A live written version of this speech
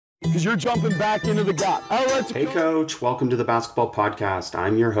because you're jumping back into the gap. Hey, Coach. Welcome to the Basketball Podcast.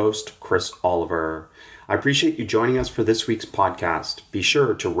 I'm your host, Chris Oliver. I appreciate you joining us for this week's podcast. Be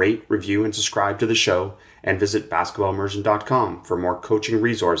sure to rate, review, and subscribe to the show, and visit basketballimmersion.com for more coaching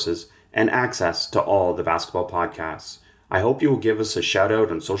resources and access to all the basketball podcasts. I hope you will give us a shout out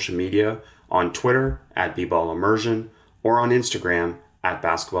on social media, on Twitter at @BBallImmersion, or on Instagram at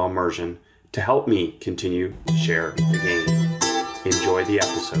 @BasketballImmersion to help me continue to share the game. Enjoy the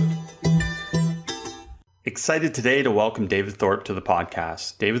episode. Excited today to welcome David Thorpe to the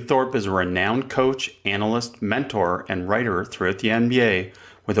podcast. David Thorpe is a renowned coach, analyst, mentor, and writer throughout the NBA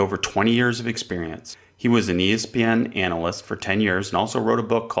with over 20 years of experience. He was an ESPN analyst for 10 years and also wrote a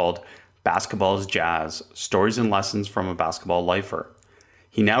book called Basketball is Jazz, Stories and Lessons from a Basketball Lifer.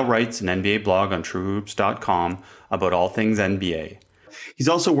 He now writes an NBA blog on TrueHoops.com about all things NBA. He's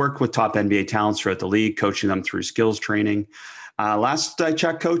also worked with top NBA talents throughout the league, coaching them through skills training. Last I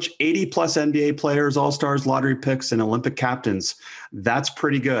checked, Coach, 80 plus NBA players, all-stars, lottery picks, and Olympic captains. That's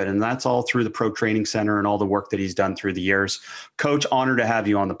pretty good. And that's all through the Pro Training Center and all the work that he's done through the years. Coach, honored to have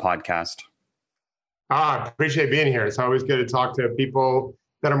you on the podcast. Appreciate being here. It's always good to talk to people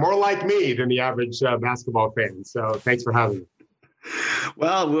that are more like me than the average basketball fan. So thanks for having me.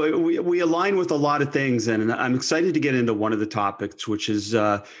 Well, we align with a lot of things, and I'm excited to get into one of the topics, which is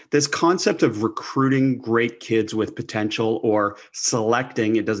this concept of recruiting great kids with potential, or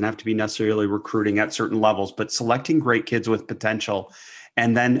selecting. It doesn't have to be necessarily recruiting at certain levels, but selecting great kids with potential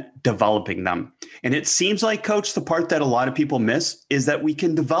and then developing them. And it seems like, Coach, the part that a lot of people miss is that we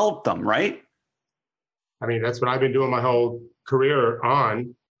can develop them, right? I mean, that's what I've been doing my whole career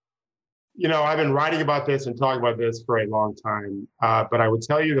on. You know, I've been writing about this and talking about this for a long time, but I would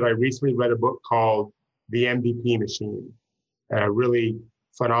tell you that I recently read a book called The MVP Machine. A really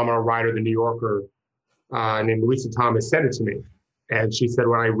phenomenal writer, The New Yorker, named Louisa Thomas, sent it to me. And she said,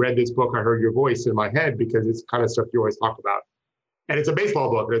 when I read this book, I heard your voice in my head because it's kind of stuff you always talk about. And it's a baseball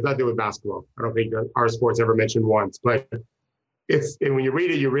book. It has nothing to do with basketball. I don't think our sport's ever mentioned once, but and when you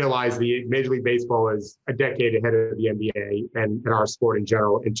read it, you realize the Major League Baseball is a decade ahead of the NBA and our sport in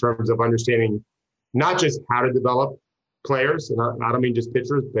general in terms of understanding not just how to develop players, and I don't mean just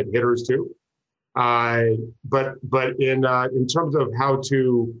pitchers, but hitters too, but in terms of how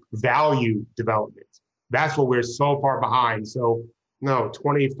to value development. That's what we're so far behind. So,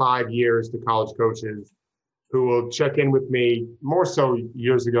 25 years to college coaches who will check in with me more so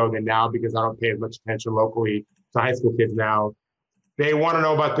years ago than now because I don't pay as much attention locally to high school kids now. They want to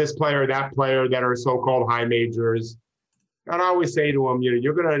know about this player, that player that are so-called high majors. And I always say to them,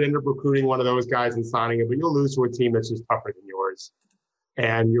 you're going to end up recruiting one of those guys and signing it, but you'll lose to a team that's just tougher than yours.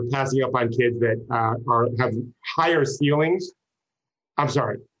 And you're passing up on kids that have higher ceilings.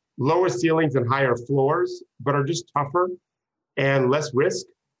 Lower ceilings and higher floors, but are just tougher and less risk.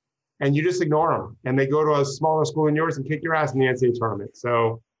 And you just ignore them. And they go to a smaller school than yours and kick your ass in the NCAA tournament.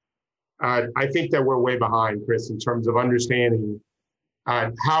 So I think that we're way behind, Chris, in terms of understanding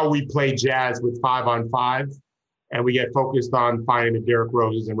how we play jazz with 5-on-5, and we get focused on finding the Derrick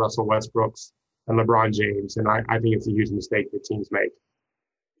Roses and Russell Westbrooks and LeBron James. And I think it's a huge mistake that teams make.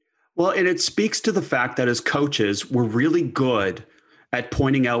 Well, and it speaks to the fact that as coaches, we're really good at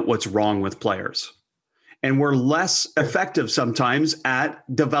pointing out what's wrong with players. And we're less effective sometimes at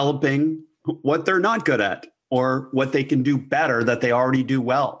developing what they're not good at or what they can do better that they already do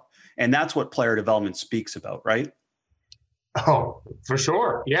well. And that's what player development speaks about, right? Oh, for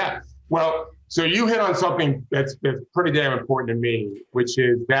sure. Yeah. Well, so you hit on something that's pretty damn important to me, which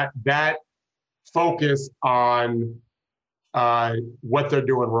is that focus on what they're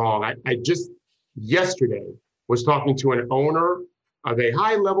doing wrong. I just yesterday was talking to an owner of a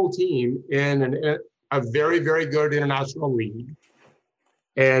high-level team in a very, very good international league.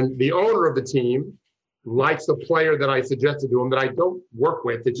 And the owner of the team likes a player that I suggested to him that I don't work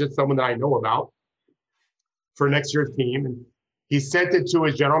with. It's just someone that I know about for next year's team. And he sent it to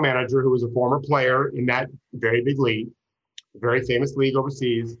his general manager, who was a former player in that very big league, a very famous league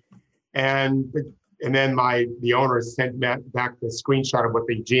overseas. And then the owner sent back the screenshot of what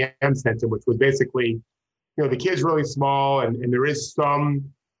the GM sent him, which was basically, the kid's really small and there is some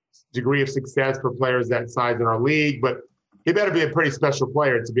degree of success for players that size in our league, but he better be a pretty special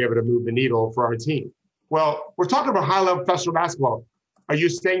player to be able to move the needle for our team. Well, we're talking about high-level professional basketball. Are you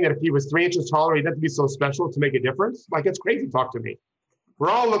saying that if he was 3 inches taller, he'd have to be so special to make a difference? Like, it's crazy talk to me. We're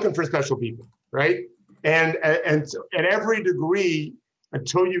all looking for special people, right? And so at every degree,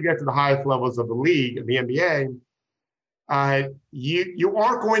 until you get to the highest levels of the league, of the NBA, you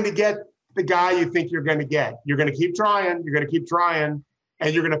aren't going to get the guy you think you're going to get. You're going to keep trying. You're going to keep trying.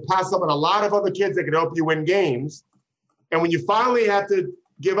 And you're going to pass up on a lot of other kids that could help you win games. And when you finally have to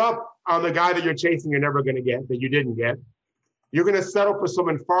give up on the guy that you're chasing you're never going to get, that you didn't get. You're going to settle for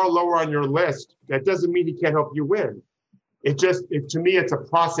someone far lower on your list. That doesn't mean he can't help you win. To me, it's a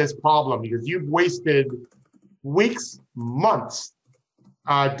process problem because you've wasted weeks, months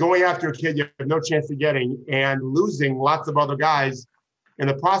going after a kid you have no chance of getting and losing lots of other guys in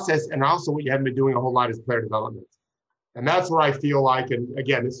the process. And also what you haven't been doing a whole lot is player development. And that's where I feel like, and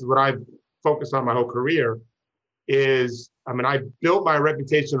again, this is what I've focused on my whole career is, I built my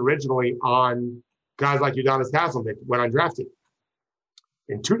reputation originally on guys like Udonis Haslem that went undrafted.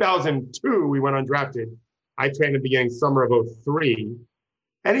 In 2002, we went undrafted. I trained at the beginning summer of 03,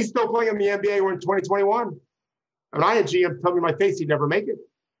 and he's still playing in the NBA. We're in 2021. I had GM tell me in my face he'd never make it.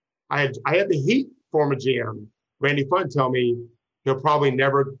 I had the Heat former GM, Randy Funn, tell me he'll probably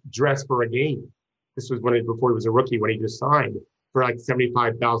never dress for a game. This was before he was a rookie, when he just signed for like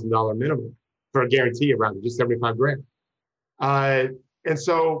 $75,000 minimum for a guarantee, rather, just $75,000. And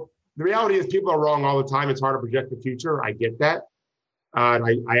so the reality is people are wrong all the time. It's hard to project the future. I get that. And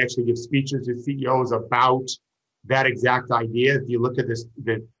I actually give speeches to CEOs about that exact idea. If you look at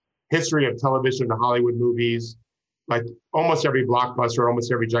the history of television, the Hollywood movies, like almost every blockbuster,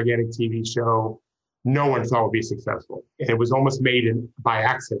 almost every gigantic TV show, no one thought would be successful. And it was almost made by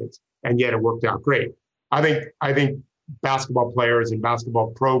accident, and yet it worked out great. I think basketball players and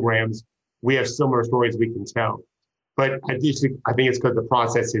basketball programs, we have similar stories we can tell. But I think it's because the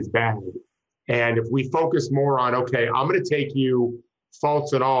process is bad. And if we focus more on, okay, I'm going to take you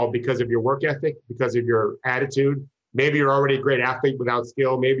faults and all because of your work ethic, because of your attitude. Maybe you're already a great athlete without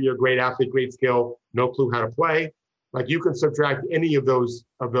skill. Maybe you're a great athlete, great skill, no clue how to play. Like you can subtract any of those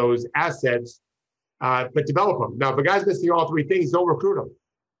assets, but develop them. Now, if a guy's missing all three things, don't recruit him.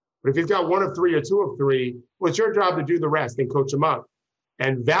 But if he's got one of three or two of three, well, it's your job to do the rest and coach him up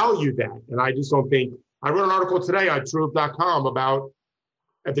and value that. And I just don't think, I wrote an article today on TrueHoop.com about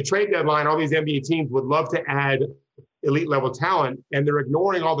at the trade deadline, all these NBA teams would love to add elite level talent, and they're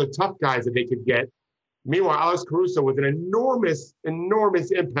ignoring all the tough guys that they could get. Meanwhile, Alex Caruso with an enormous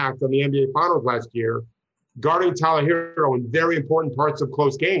impact on the NBA Finals last year, guarding Tyler Hero in very important parts of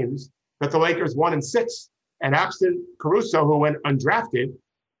close games that the Lakers won in 6. And absent Caruso, who went undrafted,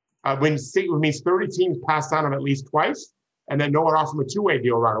 means 30 teams passed on him at least twice, and then no one offered him a two-way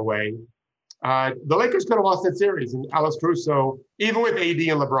deal right away. The Lakers could have lost that series, and Alex Caruso, even with AD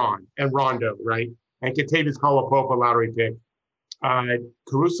and LeBron and Rondo, right? And Kentavious Caldwell-Pope, a lottery pick.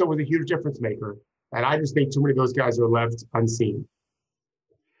 Caruso was a huge difference maker. And I just think too many of those guys are left unseen.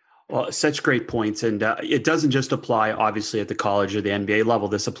 Well, such great points. And it doesn't just apply, obviously, at the college or the NBA level.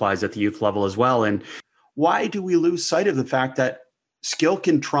 This applies at the youth level as well. And why do we lose sight of the fact that skill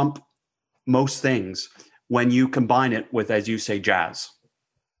can trump most things when you combine it with, as you say, jazz?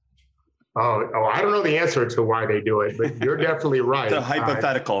 Oh, I don't know the answer to why they do it, but you're definitely right. The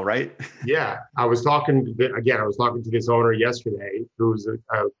hypothetical, right? Yeah. I was talking to this owner yesterday, who's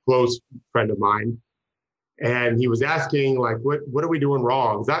a close friend of mine. And he was asking, like, what are we doing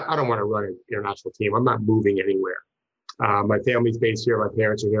wrong? Because I don't want to run an international team. I'm not moving anywhere. My family's based here. My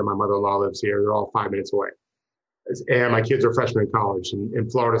parents are here. My mother-in-law lives here. They're all 5 minutes away. And my kids are freshmen in college in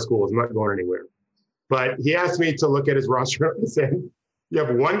Florida schools. I'm not going anywhere. But he asked me to look at his roster and say, you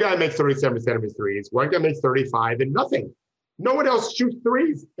have one guy makes 37% of his threes, one guy makes 35, and nothing. No one else shoots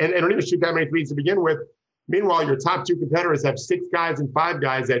threes and don't even shoot that many threes to begin with. Meanwhile, your top two competitors have 6 guys and 5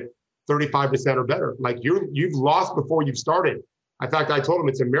 guys at 35% or better. Like you've lost before you've started. In fact, I told him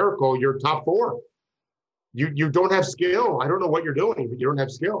it's a miracle you're top 4. You don't have skill. I don't know what you're doing, but you don't have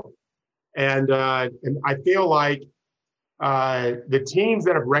skill. And I feel like the teams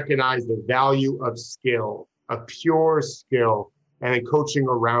that have recognized the value of skill, of pure skill, and then coaching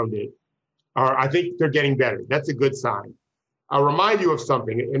around it, I think they're getting better. That's a good sign. I'll remind you of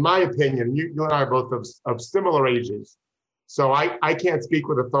something. In my opinion, you and I are both of similar ages. So I can't speak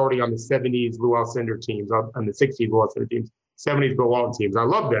with authority on the 70s Lou Alcindor teams, on the 60s Lou Alcindor teams, 70s Bill Walton teams. I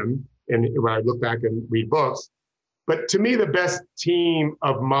love them, and when I look back and read books. But to me, the best team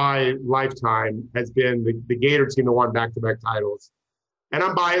of my lifetime has been the Gator team that won back-to-back titles. And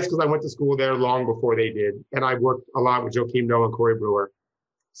I'm biased because I went to school there long before they did. And I worked a lot with Joakim Noah and Corey Brewer.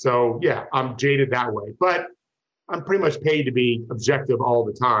 So yeah, I'm jaded that way. But I'm pretty much paid to be objective all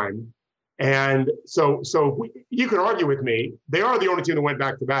the time. And so you can argue with me. They are the only team that went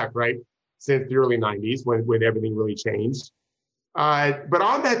back-to-back, right? Since the early 90s when everything really changed. But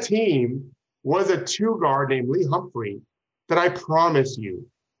on that team was a 2-guard named Lee Humphrey that I promise you,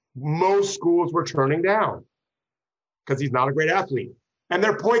 most schools were turning down because he's not a great athlete. And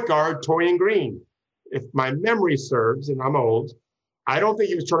their point guard, Torian Green, if my memory serves, and I'm old, I don't think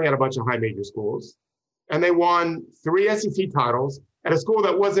he was turning out a bunch of high major schools. And they won 3 SEC titles at a school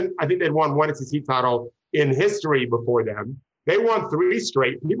that wasn't, I think they'd won one SEC title in history before them. They won 3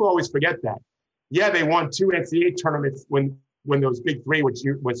 straight. People always forget that. Yeah, they won 2 NCAA tournaments when those big 3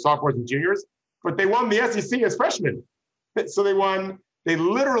 were sophomores and juniors, but they won the SEC as freshmen. So they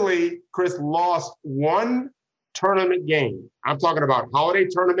literally, Chris, lost 1 tournament game. I'm talking about holiday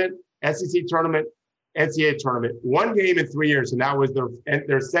tournament, SEC tournament, NCAA tournament, 1 game in 3 years. And that was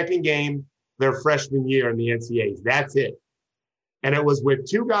their second game their freshman year in the NCAAs. That's it. And it was with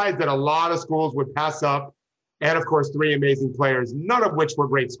 2 guys that a lot of schools would pass up. And of course, 3 amazing players, none of which were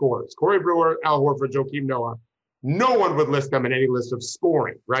great scorers. Corey Brewer, Al Horford, Joakim Noah. No one would list them in any list of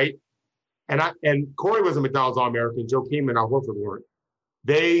scoring, right? And Corey was a McDonald's All-American. Joakim and Al Horford weren't.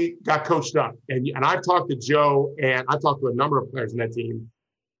 They got coached up. And I've talked to Joe, and I've talked to a number of players in that team.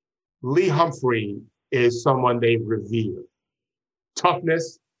 Lee Humphrey is someone they revere.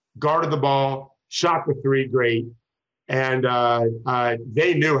 Toughness, guarded the ball, shot the 3 great. And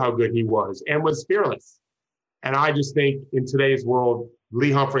they knew how good he was and was fearless. And I just think in today's world,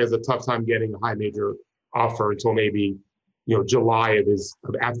 Lee Humphrey has a tough time getting a high major offer until maybe, July of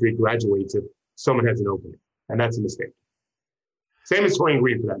after he graduates if someone has an opening. And that's a mistake. Same as Torian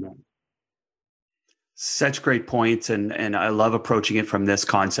Green for that matter. Such great points. And I love approaching it from this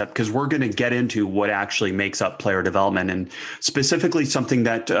concept because we're going to get into what actually makes up player development. And specifically something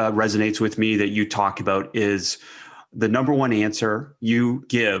that resonates with me that you talk about is the number one answer you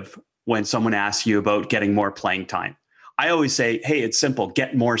give when someone asks you about getting more playing time. I always say, hey, it's simple,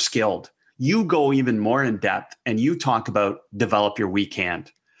 get more skilled. You go even more in depth and you talk about develop your weak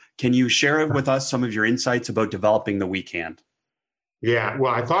hand. Can you share with us some of your insights about developing the weak hand? Yeah,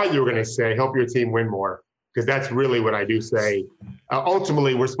 well, I thought you were going to say help your team win more, because that's really what I do say.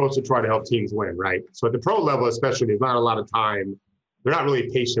 Ultimately, we're supposed to try to help teams win, right? So at the pro level, especially, there's not a lot of time. They're not really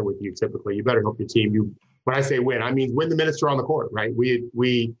patient with you typically. You better help your team. When I say win, I mean win the minutes you're on the court, right?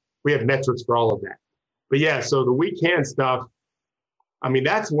 We have metrics for all of that. But yeah, so the weak hand stuff, I mean,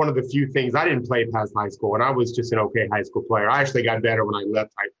 that's one of the few things. I didn't play past high school, and I was just an okay high school player. I actually got better when I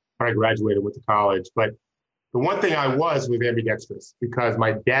left, when I graduated, went to college. But the one thing I was ambidextrous because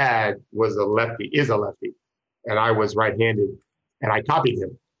my dad is a lefty, and I was right-handed, and I copied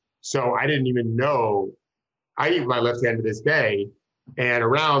him. So I didn't even know. I use my left hand to this day, and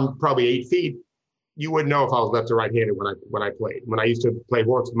around probably 8 feet, you wouldn't know if I was left or right-handed when I played. When I used to play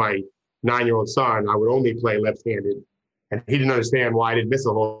horse with my 9-year-old son, I would only play left-handed, and he didn't understand why I didn't miss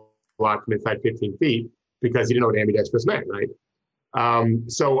a whole lot from inside 15 feet because he didn't know what ambidextrous meant, right?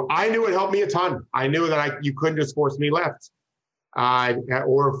 So I knew it helped me a ton. I knew that you couldn't just force me left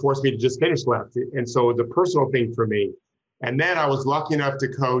or force me to just finish left. And so it was a personal thing for me. And then I was lucky enough to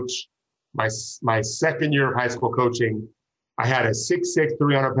coach my second year of high school coaching. I had a 6'6",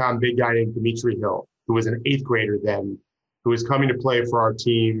 300-pound big guy named Dimitri Hill, who was an 8th grader then, who was coming to play for our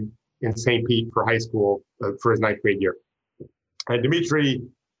team in St. Pete for high school for his 9th grade year. And Dimitri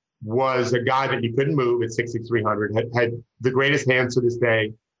was a guy that you couldn't move at 6'6", 300, had the greatest hands to this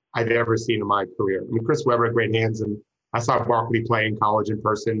day I've ever seen in my career. I mean, Chris Webber had great hands, and I saw Barkley play in college in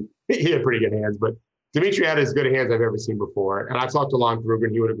person. He had pretty good hands, but Dimitri had as good hands I've ever seen before. And I talked to Lon Kruger,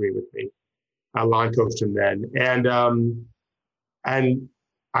 and he would agree with me. Lon coached him then. And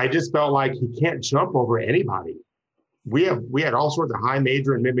I just felt like he can't jump over anybody. We had all sorts of high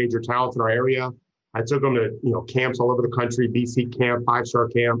major and mid-major talents in our area. I took him to camps all over the country, BC camp, 5-star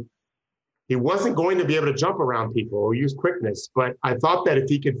camp. He wasn't going to be able to jump around people or use quickness, but I thought that if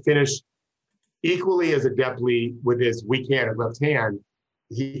he could finish equally as adeptly with his weak hand and left hand,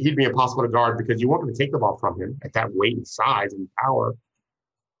 he'd be impossible to guard because you weren't going to take the ball from him at that weight and size and power.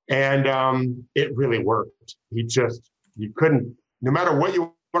 And it really worked. You couldn't, no matter what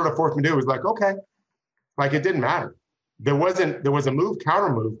you wanted to force him to do, it was like, okay, like it didn't matter. There was a move,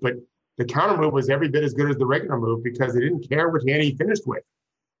 counter move, but the counter move was every bit as good as the regular move because they didn't care which hand he finished with.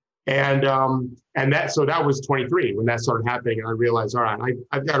 And that was 23 when that started happening. And I realized, all right,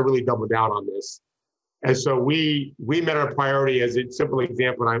 I've got to really double down on this. And so we made our priority as a simple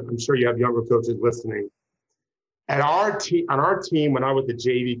example. And I'm sure you have younger coaches listening. On our team, when I was the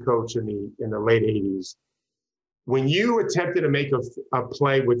JV coach in the late 80s, when you attempted to make a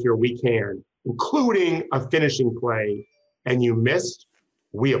play with your weak hand, including a finishing play, and you missed,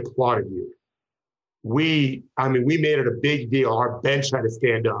 we applauded you. We made it a big deal. Our bench had to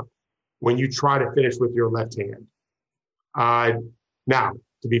stand up when you try to finish with your left hand. Now,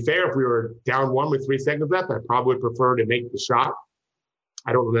 to be fair, if we were down 1 with 3 seconds left, I probably would prefer to make the shot.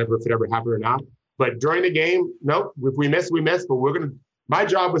 I don't remember if it ever happened or not. But during the game, nope, if we miss, we miss. But my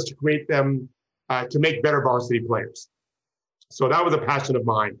job was to create them, to make better varsity players. So that was a passion of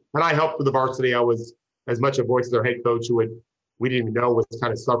mine. And I helped with the varsity. I was as much a voice as our head coach who would we didn't even know was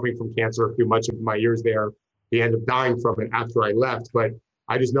kind of suffering from cancer through much of my years there. He ended up dying from it after I left, but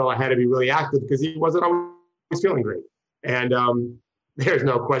I just know I had to be really active because he wasn't always feeling great. And there's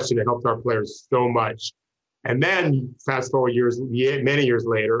no question it helped our players so much. And then fast forward many years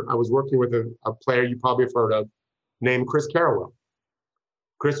later, I was working with a player you probably have heard of named Chris Carrawell.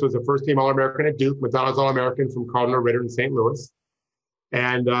 Chris was a first-team All-American at Duke, McDonald's All-American from Cardinal Ritter in St. Louis.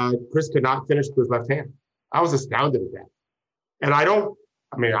 And Chris could not finish with his left hand. I was astounded at that. And I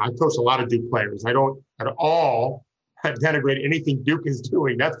coached a lot of Duke players. I don't at all denigrate anything Duke is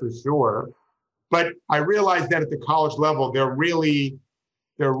doing, that's for sure. But I realized that at the college level, they're really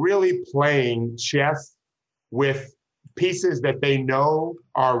playing chess with pieces that they know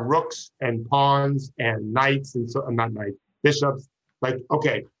are rooks and pawns and knights and so not knights, bishops. Like,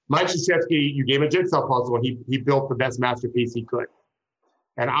 okay, Mike Krzyzewski, you gave him a jigsaw puzzle and he built the best masterpiece he could.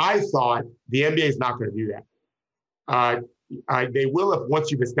 And I thought the NBA is not going to do that. They will if once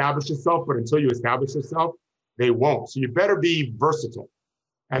you've established yourself, but until you establish yourself, they won't. So you better be versatile.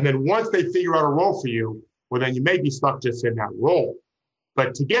 And then once they figure out a role for you, well, then you may be stuck just in that role.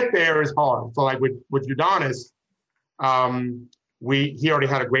 But to get there is hard. So like with Udonis, he already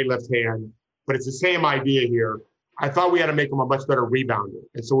had a great left hand, but it's the same idea here. I thought we had to make him a much better rebounder.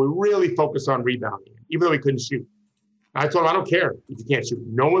 And so we really focused on rebounding, even though he couldn't shoot. I told him, I don't care if you can't shoot.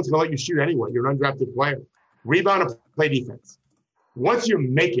 No one's going to let you shoot anyway. You're an undrafted player. Rebound and play defense. Once you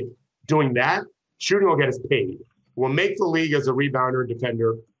make it doing that, shooting will get us paid. We'll make the league as a rebounder and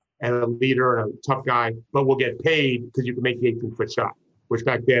defender and a leader and a tough guy, but we'll get paid because you can make the 18-foot shot, which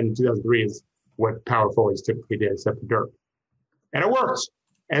back then in 2003 is what power forwards typically did, except for Dirk. And it works.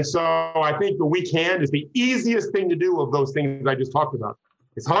 And so I think the weak hand is the easiest thing to do of those things I just talked about.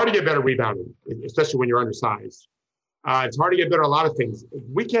 It's hard to get better rebounding, especially when you're undersized. It's hard to get better at a lot of things.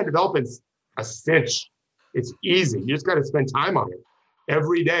 Weak hand development's a cinch. It's easy. You just got to spend time on it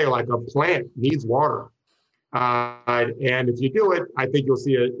every day, like a plant needs water. And if you do it, I think you'll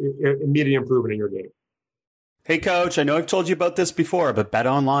see an immediate improvement in your game. Hey, Coach, I know I've told you about this before, but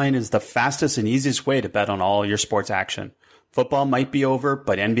BetOnline is the fastest and easiest way to bet on all your sports action. Football might be over,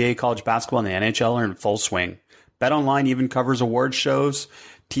 but NBA, college basketball, and the NHL are in full swing. BetOnline even covers award shows,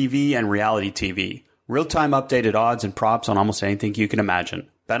 TV, and reality TV. Real-time updated odds and props on almost anything you can imagine.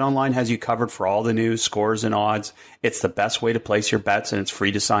 BetOnline has you covered for all the news, scores, and odds. It's the best way to place your bets, and it's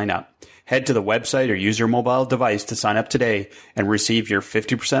free to sign up. Head to the website or use your mobile device to sign up today and receive your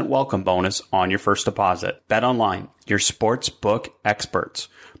 50% welcome bonus on your first deposit. BetOnline, your sports book experts.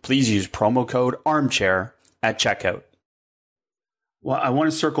 Please use promo code ARMCHAIR at checkout. Well, I want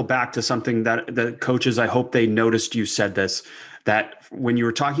to circle back to something that the coaches, I hope they noticed you said this, that when you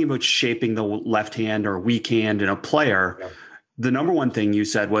were talking about shaping the left hand or weak hand in a player, the number one thing you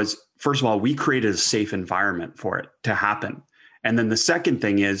said was, first of all, we created a safe environment for it to happen. And then the second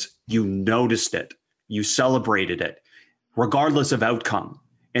thing is you noticed it, you celebrated it, regardless of outcome.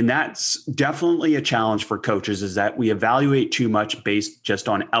 And that's definitely a challenge for coaches, is that we evaluate too much based just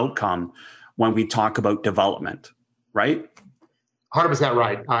on outcome when we talk about development, right? 100%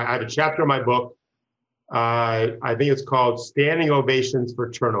 right. I have a chapter in my book. I think it's called Standing Ovations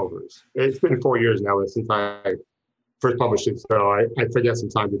for Turnovers. It's been 4 years now since I first published it, so I forget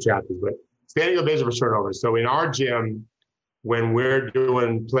sometimes the chapters, but Standing Ovations for Turnovers. So in our gym, when we're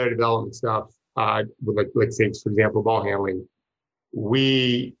doing player development stuff, with like say, for example, ball handling,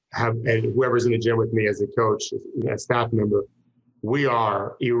 we have, and whoever's in the gym with me as a coach, a staff member, we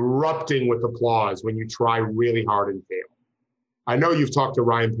are erupting with applause when you try really hard and fail. I know you've talked to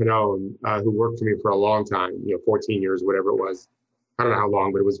Ryan Pannone, who worked for me for a long time, 14 years, whatever it was. I don't know how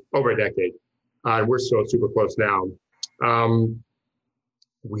long, but it was over a decade. We're still super close now.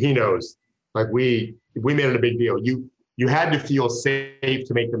 He knows, like we made it a big deal. You had to feel safe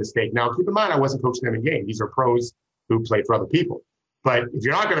to make the mistake. Now, keep in mind, I wasn't coaching them in game. These are pros who play for other people. But if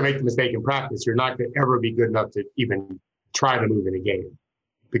you're not going to make the mistake in practice, you're not going to ever be good enough to even try to move in a game,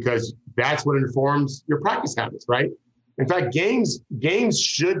 because that's what informs your practice habits, right? In fact, games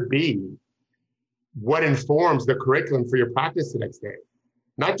should be what informs the curriculum for your practice the next day,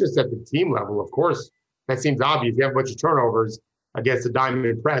 not just at the team level. Of course, that seems obvious. You have a bunch of turnovers against the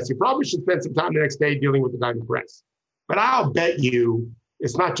diamond press. You probably should spend some time the next day dealing with the diamond press. But I'll bet you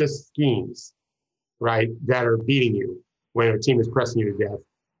it's not just schemes, right, that are beating you when a team is pressing you to death.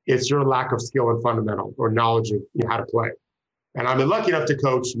 It's your lack of skill and fundamental or knowledge of how to play. And I've been lucky enough to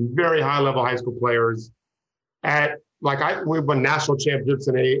coach very high-level high school players we've won national championships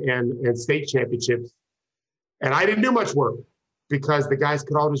and state championships. And I didn't do much work because the guys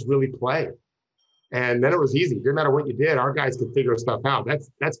could all just really play. And then it was easy. It didn't matter what you did. Our guys could figure stuff out.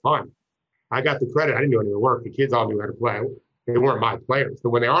 That's fun. I got the credit. I didn't do any of the work. The kids all knew how to play. They weren't my players. So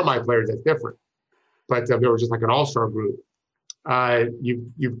when they are my players, that's different. But they were just like an all-star group.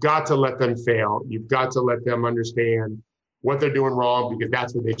 You've got to let them fail. You've got to let them understand what they're doing wrong, because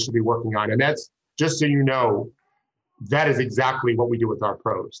that's what they should be working on. And that's, just so you know, that is exactly what we do with our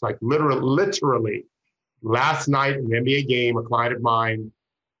pros. Like literally last night in the NBA game, a client of mine,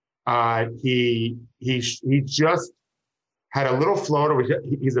 he just had a little floater.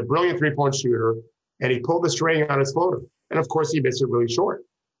 He's a brilliant three-point shooter, and he pulled the string on his floater. And of course, he missed it really short.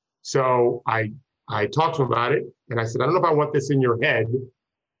 So I talked to him about it, and I said, I don't know if I want this in your head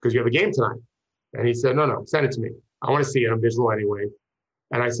because you have a game tonight. And he said, no, send it to me. I want to see it. I'm visual anyway.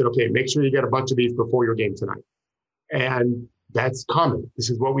 And I said, okay, make sure you get a bunch of these before your game tonight. And that's common. This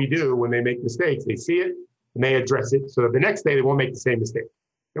is what we do when they make mistakes. They see it and they address it so that the next day they won't make the same mistake.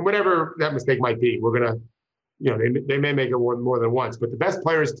 And whatever that mistake might be, we're going to, they may make it more than once, but the best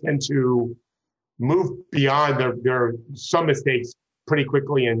players tend to move beyond their some mistakes pretty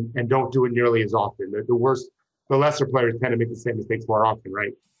quickly and don't do it nearly as often. The lesser players tend to make the same mistakes more often,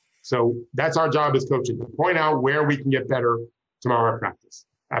 right? So that's our job as coaches, to point out where we can get better tomorrow at practice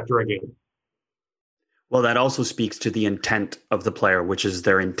after a game. Well, that also speaks to the intent of the player, which is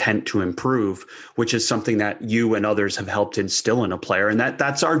their intent to improve, which is something that you and others have helped instill in a player. And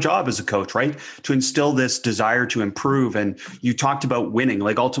that's our job as a coach, right? To instill this desire to improve. And you talked about winning,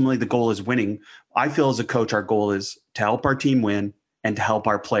 like ultimately the goal is winning. I feel as a coach, our goal is to help our team win and to help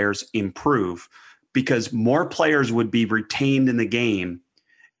our players improve, because more players would be retained in the game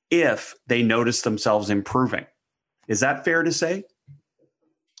if they notice themselves improving. Is that fair to say?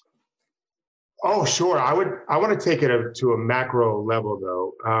 Oh, sure. I want to take it to a macro level,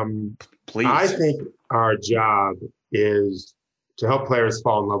 though. Please. I think our job is to help players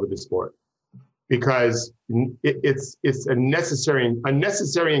fall in love with the sport, because it's a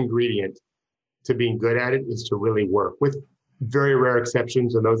necessary ingredient to being good at it is to really work, with very rare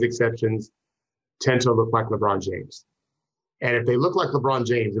exceptions, and those exceptions tend to look like LeBron James. And if they look like LeBron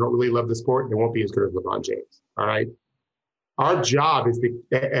James, they don't really love the sport, they won't be as good as LeBron James. All right. Our job is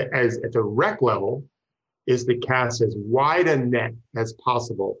at the rec level is to cast as wide a net as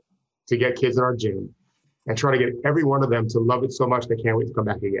possible to get kids in our gym and try to get every one of them to love it so much they can't wait to come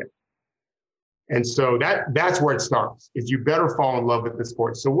back again. And so that's where it starts, is you better fall in love with the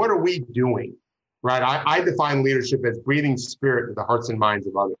sport. So what are we doing, right? I define leadership as breathing spirit into the hearts and minds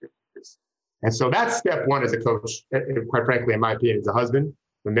of others. And so that's step one as a coach, quite frankly, in my opinion, as a husband.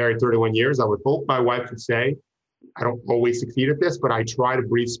 Been married 31 years. I would hope my wife would say, I don't always succeed at this, but I try to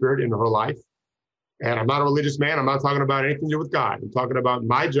breathe spirit into her life. And I'm not a religious man. I'm not talking about anything to do with God. I'm talking about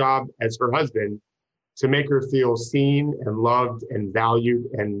my job as her husband to make her feel seen and loved and valued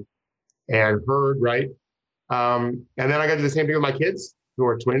and heard, right? And then I got to do the same thing with my kids, who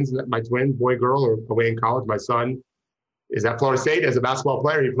are twins. My twins, boy, girl, are away in college. My son is at Florida State as a basketball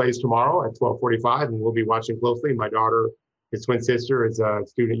player. He plays tomorrow at 12:45, and we'll be watching closely. My daughter, his twin sister, is a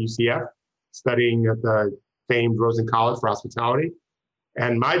student at UCF, studying at the famed Rosen College for hospitality.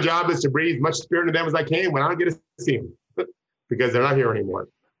 And my job is to breathe as much spirit into them as I can when I don't get to see them, because they're not here anymore.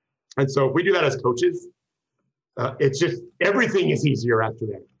 And so if we do that as coaches, it's just, everything is easier after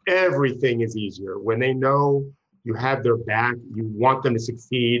that. Everything is easier when they know you have their back, you want them to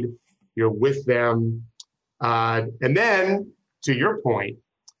succeed, you're with them. And then, to your point,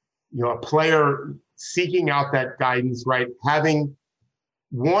 a player seeking out that guidance, right?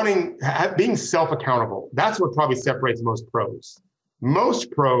 Being self-accountable. That's what probably separates most pros. Most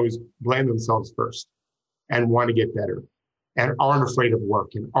pros blame themselves first and want to get better and aren't afraid of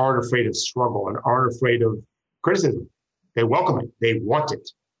work and aren't afraid of struggle and aren't afraid of criticism. They welcome it. They want it.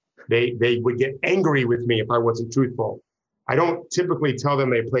 They would get angry with me if I wasn't truthful. I don't typically tell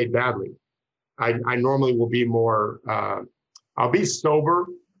them they played badly. I normally will be more, I'll be sober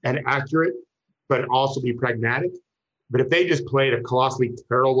and accurate, but also be pragmatic. But if they just played a colossally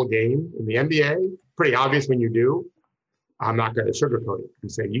terrible game in the NBA, pretty obvious when you do, I'm not going to sugarcoat it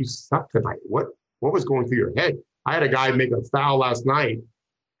and say, you suck tonight. What was going through your head? I had a guy make a foul last night.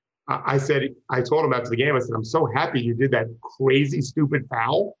 I told him after the game, I said, I'm so happy you did that crazy, stupid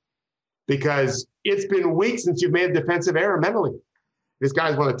foul, because it's been weeks since you've made a defensive error mentally. This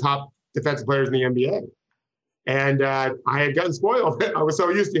guy's one of the top defensive players in the NBA. And I had gotten spoiled. I was so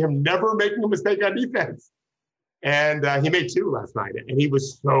used to him never making a mistake on defense. And he made 2 last night, and he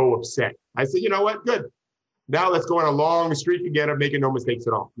was so upset. I said, you know what? Good. Now let's go on a long streak again of making no mistakes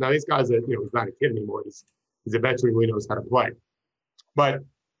at all. Now this guy's he's not a kid anymore. He's a veteran who knows how to play. But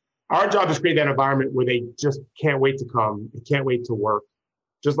our job is to create that environment where they just can't wait to come. They can't wait to work.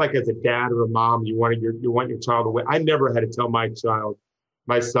 Just like as a dad or a mom, you want your child away. I never had to tell my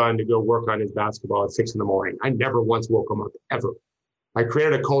my son to go work on his basketball at 6 a.m. I never once woke him up, ever. I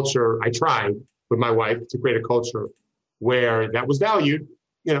created a culture. I tried with my wife to create a culture where that was valued.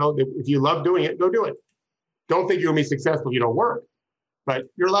 You know, if you love doing it, go do it. Don't think you'll be successful if you don't work, but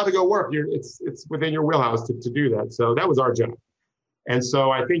you're allowed to go work. It's within your wheelhouse to do that. So that was our job. And so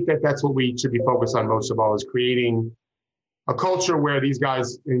I think that's what we should be focused on most of all, is creating a culture where these guys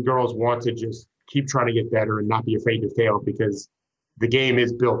and girls want to just keep trying to get better and not be afraid to fail, because the game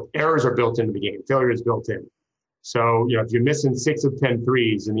is built, errors are built into the game. Failure is built in. So, you know, if you're missing 6 of 10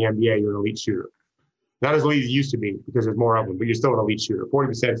 threes in the NBA, you're an elite shooter. Not as elite as you used to be because there's more of them, but you're still an elite shooter.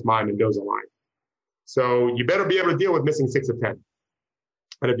 40% is mine and goes a line. So you better be able to deal with missing 6 of 10.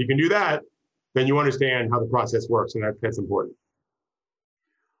 And if you can do that, then you understand how the process works, and that's important.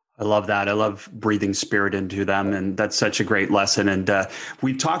 I love that. I love breathing spirit into them. And that's such a great lesson. And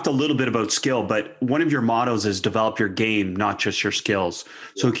we've talked a little bit about skill, but one of your mottos is develop your game, not just your skills.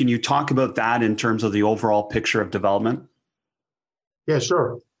 So can you talk about that in terms of the overall picture of development? Yeah,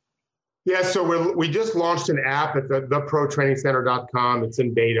 sure. Yeah, so we just launched an app at theprotrainingcenter.com. It's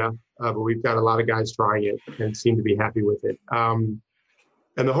in beta, but we've got a lot of guys trying it and seem to be happy with it. And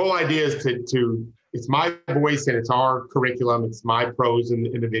the whole idea is to it's my voice and it's our curriculum. It's my pros in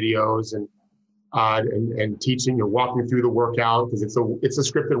the videos and teaching and walking through the workout, because it's a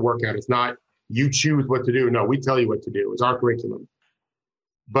scripted workout. It's not you choose what to do. No, we tell you what to do. It's our curriculum.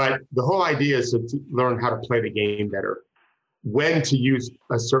 But the whole idea is to learn how to play the game better, when to use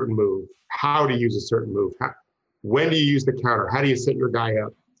a certain move, how to use a certain move, when do you use the counter, how do you set your guy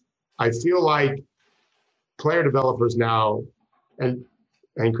up. I feel like player developers now,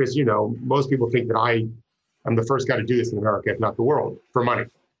 and Chris, you know, most people think that I am the first guy to do this in America, if not the world, for money.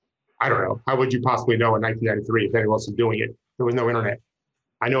 I don't know. How would you possibly know in 1993 if anyone else was doing it? There was no internet.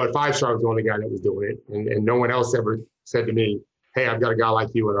 I know at 5 Star I was the only guy that was doing it. And no one else ever said to me, hey, I've got a guy like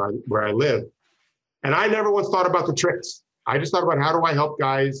you where I live. And I never once thought about the tricks. I just thought about how do I help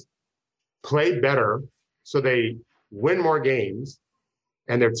guys play better so they win more games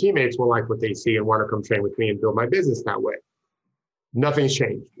and their teammates will like what they see and want to come train with me and build my business that way. Nothing's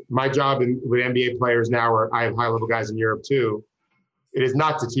changed. My job with NBA players now, or I have high-level guys in Europe too, it is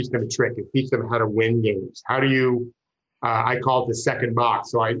not to teach them a trick. It teach them how to win games. How do you, I call it the second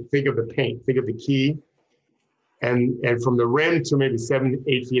box. So I think of the paint, think of the key, and from the rim to maybe 7,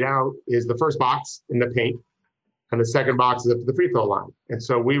 8 feet out is the first box in the paint, and the second box is up to the free throw line. And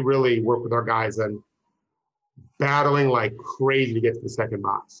so we really work with our guys on battling like crazy to get to the second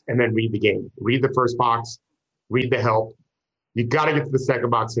box, and then read the game. Read the first box, read the help. You got to get to the second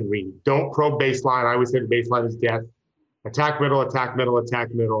box and read. Don't probe baseline. I always say the baseline is death. Attack middle, attack middle,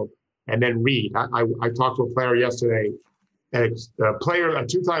 attack middle, and then read. I talked to a player yesterday, and it's a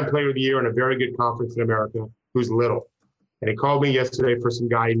 2-time player of the year in a very good conference in America, who's little. And he called me yesterday for some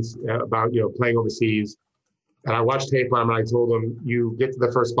guidance about, you know, playing overseas. And I watched tape on him, and I told him, you get to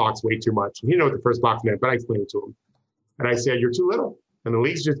the first box way too much. And he didn't know what the first box meant, but I explained it to him. And I said, you're too little. And the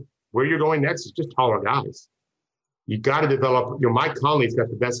league's just, where you're going next is just taller guys. You got to develop, you know, Mike Conley's got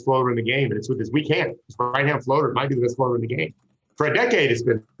the best floater in the game, and it's with his weak hand. His right-hand floater might be the best floater in the game. For a decade, it's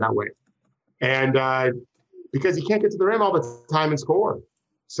been that way. And because he can't get to the rim all the time and score.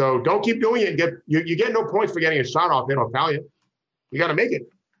 So don't keep doing it. You get no points for getting a shot off. They don't foul you. You got to make it.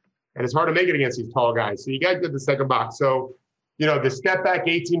 And it's hard to make it against these tall guys. So you got to get the second box. So, you know, the step back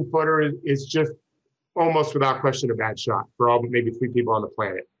 18-footer is just almost without question a bad shot for all but maybe 3 people on the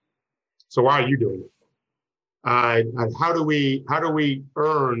planet. So why are you doing it? How do we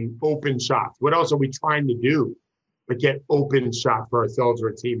earn open shots? What else are we trying to do but get open shot for ourselves or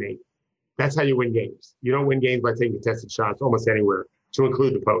a teammate? That's how you win games. You don't win games by taking contested shots almost anywhere, to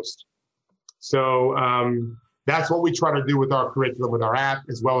include the post. So that's what we try to do with our curriculum, with our app,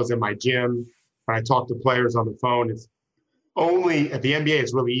 as well as in my gym. When I talk to players on the phone, it's only at the NBA,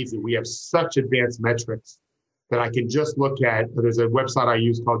 it's really easy. We have such advanced metrics that I can just look at. There's a website I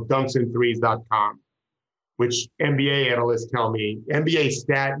use called dunksandthrees.com, which NBA analysts tell me, NBA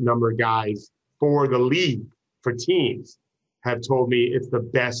stat number guys for the league, for teams, have told me it's the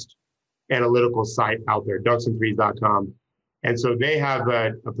best analytical site out there, dunksandthrees.com. And so they have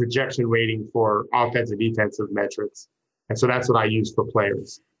a projection rating for offensive, defensive metrics. And so that's what I use for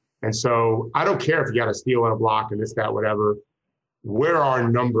players. And so I don't care if you got a steal and a block and this, that, whatever. Where are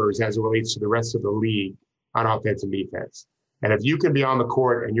numbers as it relates to the rest of the league on offense and defense? And if you can be on the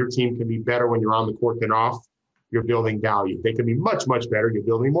court and your team can be better when you're on the court than off, you're building value. They can be much, much better. You're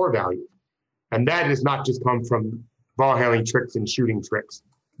building more value. And that does not just come from ball handling tricks and shooting tricks.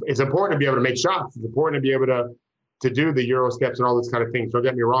 It's important to be able to make shots. It's important to be able to do the Euro steps and all those kind of things. Don't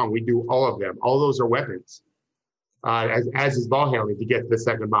get me wrong. We do all of them. All those are weapons. as is ball handling to get to the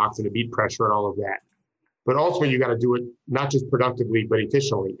second box and to beat pressure and all of that. But ultimately, you got to do it not just productively, but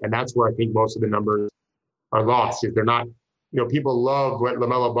efficiently. And that's where I think most of the numbers are lost. If they're not, people love what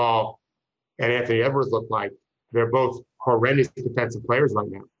LaMelo Ball and Anthony Edwards look like. They're both horrendous defensive players right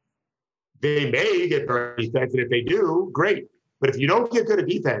now. They may get better defense, and if they do, great. But if you don't get good at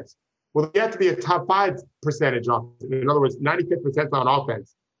defense, well, you have to be a top 5 percentage offense. In other words, 95th percentile on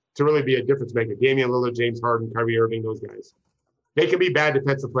offense to really be a difference maker. Damian Lillard, James Harden, Kyrie Irving, those guys. They can be bad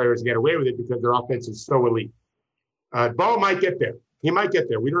defensive players and get away with it because their offense is so elite. Ball might get there. He might get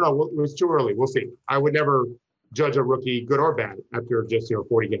there. We don't know. It's too early. We'll see. I would never judge a rookie good or bad after just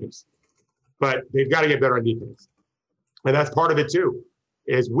 40 games. But they've got to get better on defense. And that's part of it too,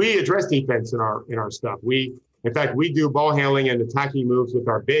 is we address defense in our stuff. In fact, we do ball handling and attacking moves with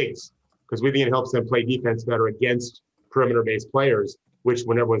our bigs because we think it helps them play defense better against perimeter-based players, which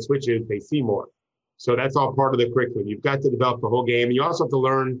when everyone switches, they see more. So that's all part of the curriculum. You've got to develop the whole game. You also have to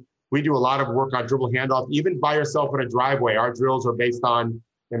learn. We do a lot of work on dribble handoff, even by yourself in a driveway. Our drills are based on,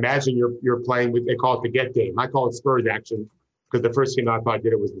 imagine you're playing with, they call it the get game. I call it Spurs action because the first team I thought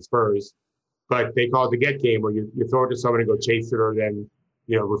did it was the Spurs. But they call it the get game where you throw it to someone and go chase it or then,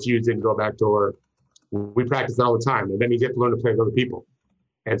 refuse it and go back door. We practice that all the time. And that means you have to learn to play with other people.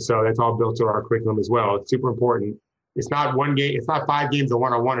 And so that's all built into our curriculum as well. It's super important. It's not one game. It's not 5 games of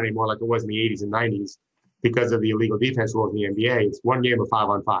one-on-one anymore like it was in the 80s and 90s because of the illegal defense rules in the NBA. It's 1 game of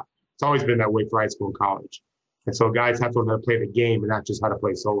 5-on-5. It's always been that way for high school and college. And so guys have to learn how to play the game and not just how to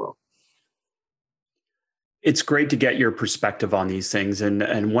play solo. It's great to get your perspective on these things.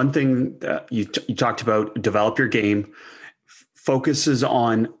 And one thing that you talked about, develop your game, focuses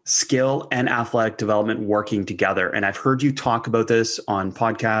on skill and athletic development working together. And I've heard you talk about this on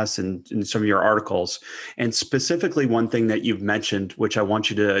podcasts and in some of your articles. And specifically, one thing that you've mentioned, which I want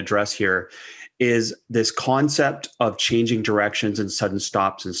you to address here, is this concept of changing directions and sudden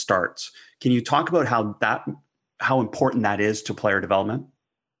stops and starts. Can you talk about how important that is to player development?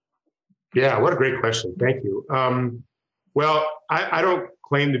 Yeah, what a great question. Thank you. Well, I don't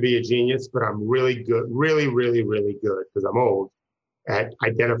claim to be a genius, but I'm really good, really, really, really good, because I'm old, at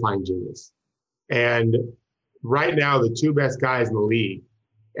identifying genius. And right now, the 2 best guys in the league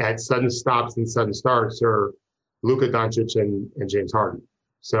at sudden stops and sudden starts are Luka Doncic and James Harden.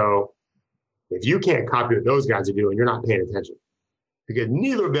 So if you can't copy what those guys are doing, you're not paying attention. Because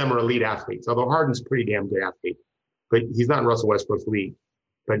neither of them are elite athletes, although Harden's a pretty damn good athlete. But he's not in Russell Westbrook's league.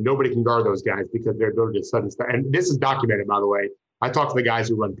 But nobody can guard those guys because they're just sudden start. And this is documented, by the way. I talked to the guys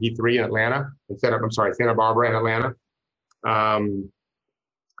who run P3 in Atlanta, Santa Barbara in Atlanta.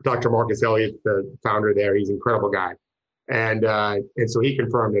 Dr. Marcus Elliott, the founder there, he's an incredible guy. And so he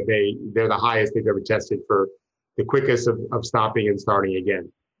confirmed that they're the highest they've ever tested for the quickest of stopping and starting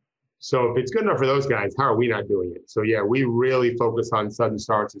again. So if it's good enough for those guys, how are we not doing it? So yeah, we really focus on sudden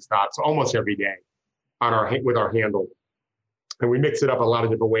starts and stops almost every day with our handle. And we mix it up a lot of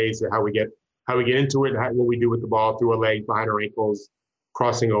different ways to how we get into it, what we do with the ball, through a leg, behind our ankles,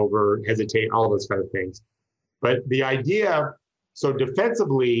 crossing over, hesitate, all those kind of things. But the idea, so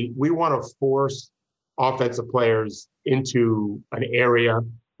defensively, we want to force offensive players into an area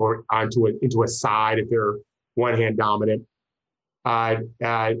or into a side if they're one-hand dominant.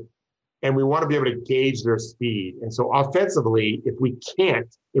 And we want to be able to gauge their speed. And so offensively, if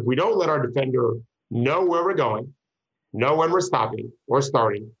we don't let our defender know where we're going, know when we're stopping or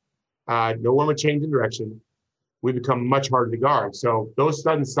starting, know when we're changing direction, we become much harder to guard. So those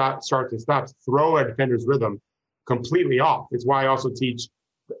sudden starts and stops throw our defender's rhythm completely off. It's why I also teach,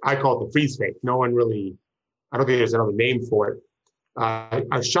 I call it the freeze fake. I don't think there's another name for it.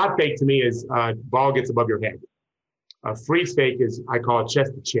 A shot fake to me is ball gets above your head. A freeze fake is, I call it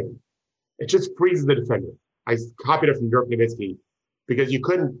chest to chin. It just freezes the defender. I copied it from Dirk Nowitzki because you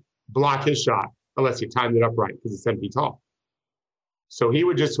couldn't block his shot unless you timed it up right because it's 7 feet tall. So he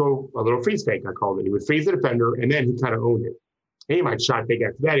would just go a little freeze fake, I called it. He would freeze the defender, and then he kind of owned it. And he might shot fake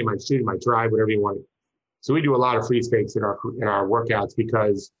after that. He might shoot, he might drive, whatever he wanted. So we do a lot of freeze fakes in our workouts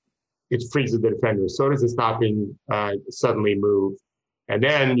because it freezes the defender. So does the stopping suddenly move. And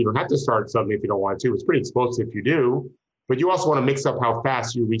then you don't have to start suddenly if you don't want to. It's pretty explosive if you do, but you also want to mix up how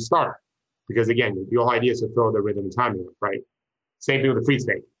fast you restart. Because again, the whole idea is to throw the rhythm and timing up, right? Same thing with the freeze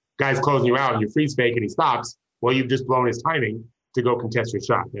fake. Guy's closing you out and you freeze fake and he stops. Well, you've just blown his timing to go contest your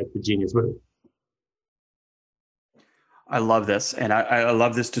shot. That's the genius move. I love this. And I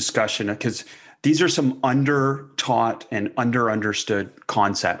love this discussion because these are some under-taught and under-understood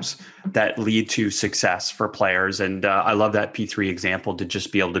concepts that lead to success for players. And I love that P3 example to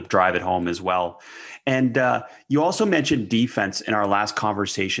just be able to drive it home as well. And you also mentioned defense in our last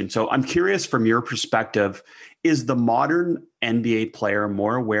conversation. So I'm curious from your perspective, Is the modern NBA player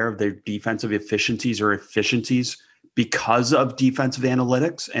more aware of their defensive efficiencies because of defensive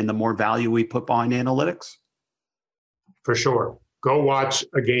analytics and the more value we put behind analytics? For sure. Go watch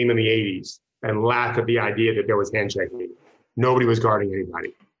a game in the 80s and laugh at the idea that there was hand checking. Nobody was guarding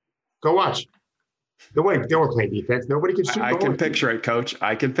anybody. Go watch. They weren't playing defense. Nobody could shoot. I can picture it, Coach.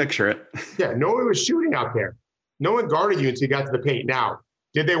 I can picture it. Yeah, no one was shooting out there. No one guarded you until you got to the paint. Now,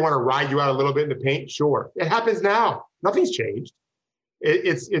 did they want to ride you out a little bit in the paint? Sure. It happens now. Nothing's changed.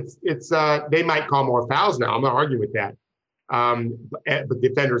 They might call more fouls now. I'm not arguing with that. But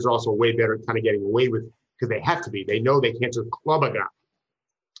defenders are also way better at kind of getting away with, because they have to be. They know they can't just club a guy.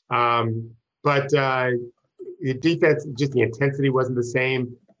 The defense, just the intensity wasn't the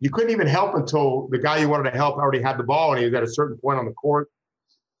same. You couldn't even help until the guy you wanted to help already had the ball and he was at a certain point on the court.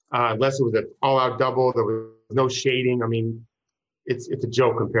 Unless it was an all-out double, there was no shading. I mean, it's a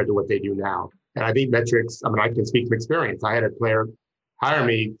joke compared to what they do now. And I think metrics, I can speak from experience. I had a player hire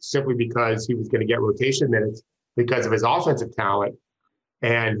me simply because he was going to get rotation minutes because of his offensive talent,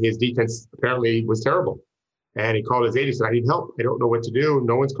 and his defense apparently was terrible. And he called his aide and said, I need help. I don't know what to do.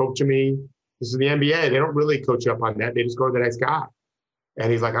 No one's coaching me. This is the NBA. They don't really coach you up on that. They just go to the next guy. And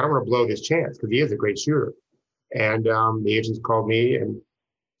he's like, I don't want to blow this chance because he is a great shooter. And the agents called me and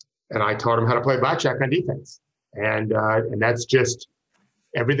I taught him how to play blackjack on defense. And that's just,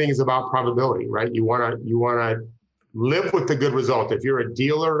 everything is about probability, right? You want to live with the good result. If you're a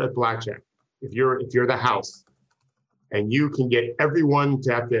dealer at blackjack, if you're the house and you can get everyone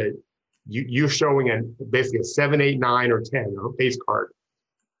to have to, you're showing basically a 7, 8, 9, or 10 on a base card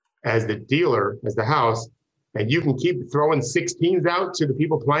as the dealer, as the house, and you can keep throwing 16s out to the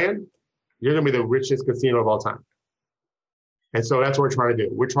people playing, you're going to be the richest casino of all time. And so that's what we're trying to do.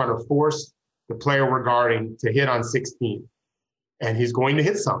 We're trying to force the player we're guarding to hit on 16. And he's going to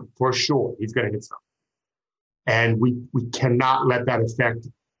hit some, for sure. He's going to hit some. And we cannot let that affect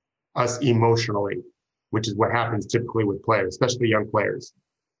us emotionally, which is what happens typically with players, especially young players.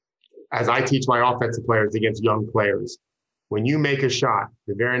 As I teach my offensive players against young players, when you make a shot,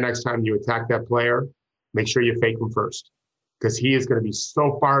 the very next time you attack that player, make sure you fake him first, because he is going to be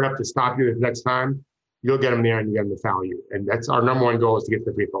so fired up to stop you the next time. You'll get him there and you get him to foul you. And that's our number one goal, is to get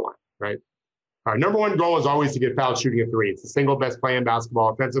to the free throw line, right? Our number one goal is always to get fouled shooting a three. It's the single best play in basketball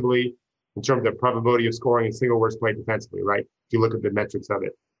offensively in terms of probability of scoring, and single worst play defensively, right? If you look at the metrics of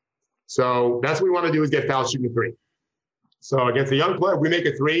it. So that's what we want to do, is get fouled shooting a three. So against a young player, if we make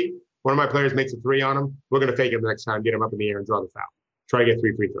a three, one of my players makes a three on him, we're going to fake him the next time, get him up in the air and draw the foul. Try to get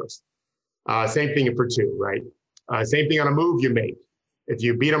 3 free throws. Same thing for 2, right? Same thing on a move you make. If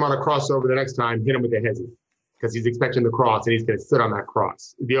you beat him on a crossover the next time, hit him with a hezzy, because he's expecting the cross and he's going to sit on that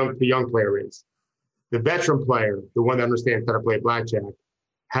cross. The young player is. The veteran player, the one that understands how to play blackjack,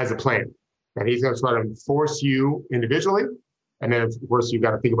 has a plan. And he's going to try to force you individually, and then of course you've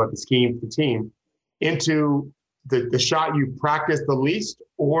got to think about the scheme for the team, into the shot you practiced the least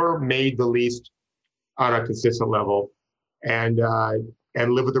or made the least on a consistent level, and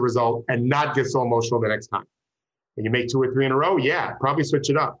live with the result and not get so emotional the next time. And you make 2 or 3 in a row, yeah, probably switch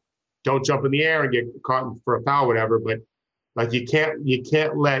it up. Don't jump in the air and get caught for a foul, whatever. But like you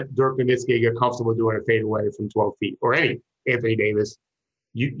can't let Dirk Nowitzki get comfortable doing a fadeaway from 12 feet, or any Anthony Davis.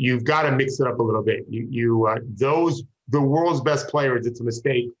 You've got to mix it up a little bit. The world's best players, it's a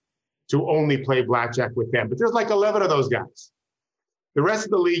mistake to only play blackjack with them. But there's like 11 of those guys. The rest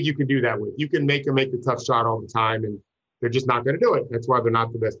of the league, you can do that with. You can make them make the tough shot all the time, and they're just not going to do it. That's why they're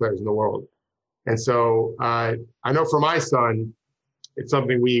not the best players in the world. And so I know for my son, it's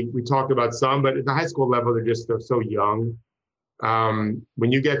something we talked about some, but at the high school level, they're so young.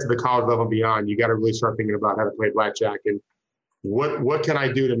 When you get to the college level and beyond, you got to really start thinking about how to play blackjack and what can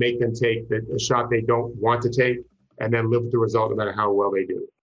I do to make them take a shot they don't want to take, and then live with the result no matter how well they do.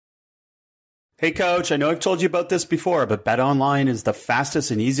 Hey, Coach, I know I've told you about this before, but BetOnline is the fastest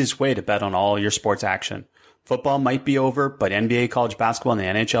and easiest way to bet on all your sports action. Football might be over, but NBA, college basketball, and the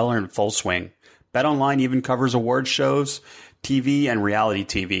NHL are in full swing. BetOnline even covers award shows, TV, and reality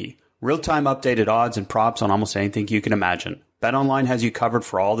TV. Real-time updated odds and props on almost anything you can imagine. BetOnline has you covered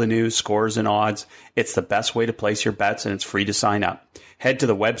for all the news, scores, and odds. It's the best way to place your bets, and it's free to sign up. Head to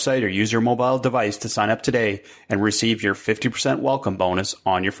the website or use your mobile device to sign up today and receive your 50% welcome bonus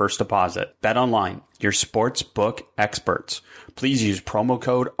on your first deposit. BetOnline, your sports book experts. Please use promo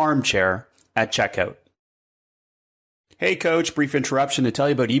code ARMCHAIR at checkout. Hey, Coach, brief interruption to tell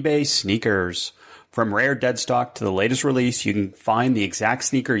you about eBay sneakers. From rare dead stock to the latest release, you can find the exact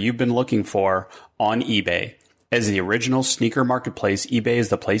sneaker you've been looking for on eBay. As the original sneaker marketplace, eBay is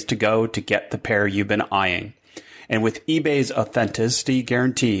the place to go to get the pair you've been eyeing. And with eBay's authenticity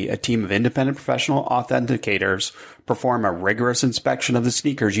guarantee, a team of independent professional authenticators perform a rigorous inspection of the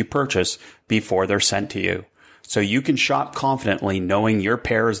sneakers you purchase before they're sent to you. So you can shop confidently knowing your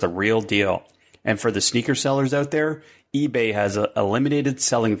pair is the real deal. And for the sneaker sellers out there, eBay has eliminated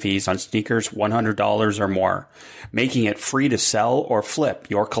selling fees on sneakers $100 or more, making it free to sell or flip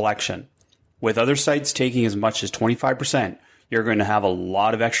your collection. With other sites taking as much as 25%, you're going to have a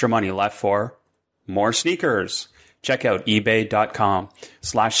lot of extra money left for more sneakers. Check out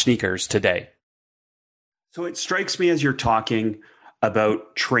ebay.com/sneakers today. So it strikes me as you're talking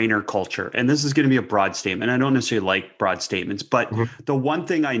about trainer culture, and this is going to be a broad statement. I don't necessarily like broad statements, but the one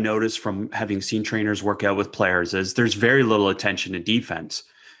thing I noticed from having seen trainers work out with players is there's very little attention to defense.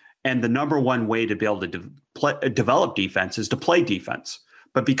 And the number one way to be able to develop defense is to play defense.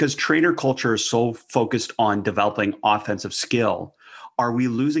 But because trainer culture is so focused on developing offensive skill, are we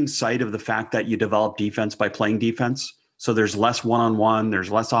losing sight of the fact that you develop defense by playing defense? So there's less one-on-one,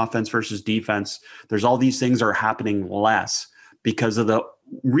 there's less offense versus defense. There's all these things are happening less because of the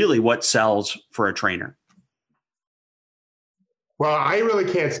really what sells for a trainer. Well, I really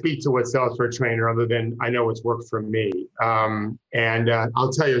can't speak to what sells for a trainer other than I know what's worked for me. And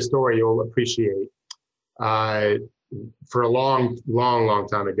I'll tell you a story you'll appreciate. For a long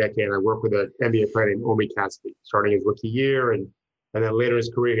time, a decade, I worked with an NBA player named Omri Caspi, starting his rookie year. And then later in his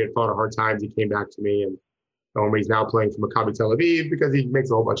career, he had fought hard times. He came back to me, and Omri's now playing for Maccabi Tel Aviv because he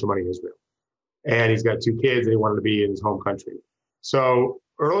makes a whole bunch of money in Israel. And he's got 2 kids, and he wanted to be in his home country. So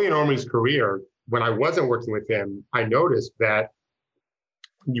early in Omri's career, when I wasn't working with him, I noticed that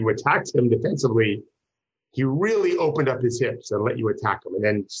you attacked him defensively, he really opened up his hips and let you attack him and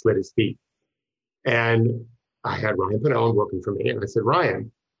then slid his feet. And I had Ryan Pannell working for me, and I said,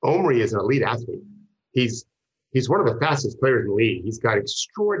 Ryan, Omri is an elite athlete. He's one of the fastest players in the league. He's got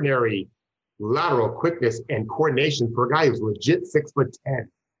extraordinary lateral quickness and coordination for a guy who's legit 6'10".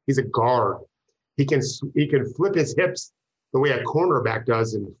 He's a guard. He can flip his hips the way a cornerback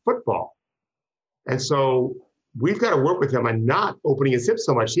does in football. And so we've got to work with him on not opening his hips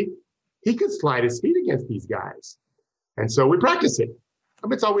so much. He could slide his feet against these guys. And so we practiced it. I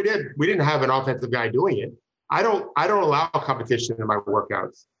mean, that's all we did. We didn't have an offensive guy doing it. I don't allow competition in my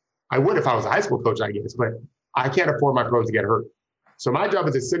workouts. I would if I was a high school coach, I guess, but I can't afford my pros to get hurt. So my job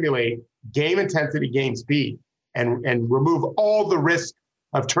is to simulate game intensity, game speed, and remove all the risk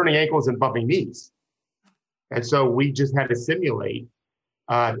of turning ankles and bumping knees. And so we just had to simulate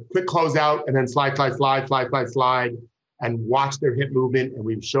quick closeout and then slide, and watch their hip movement. And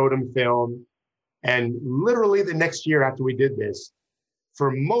we showed them film. And literally the next year after we did this,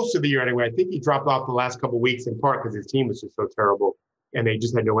 for most of the year anyway, I think he dropped off the last couple of weeks in part because his team was just so terrible and they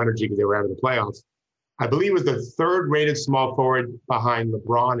just had no energy because they were out of the playoffs. I believe he was the 3rd rated small forward behind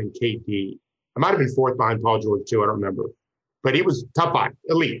LeBron and KD. I might have been 4th behind Paul George too, I don't remember. But he was top 5,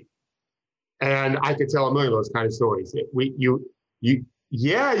 elite. And I could tell a million of those kind of stories. You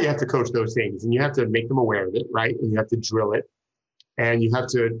have to coach those things and you have to make them aware of it, right? And you have to drill it. And you have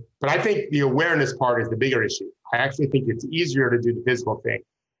to, but I think the awareness part is the bigger issue. I actually think it's easier to do the physical thing.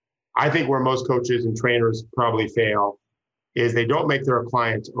 I think where most coaches and trainers probably fail is they don't make their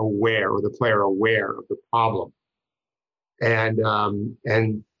client aware or the player aware of the problem. And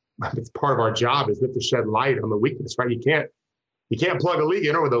it's part of our job is to shed light on the weakness, right? You can't plug a leak.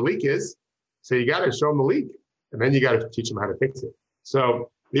 You know where the leak is. So you got to show them the leak and then you got to teach them how to fix it. So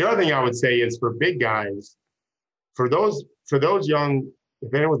the other thing I would say is for big guys, for those young,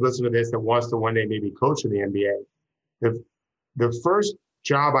 if anyone's listening to this that wants to one day maybe coach in the NBA, the first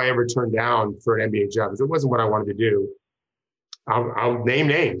job I ever turned down for an NBA job, because it wasn't what I wanted to do. I'll name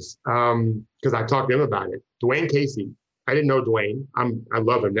names because I talked to him about it. Dwayne Casey. I didn't know Dwayne. I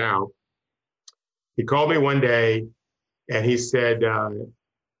love him now. He called me one day and he said,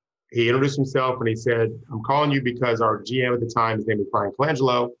 he introduced himself and he said, I'm calling you because our GM at the time, his name was Brian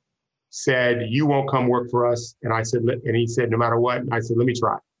Colangelo, said, you won't come work for us. And I said, and he said, no matter what. And I said, let me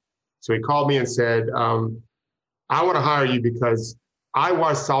try. So he called me and said, I want to hire you because I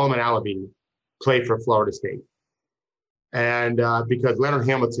watched Solomon Alabi play for Florida State. And because Leonard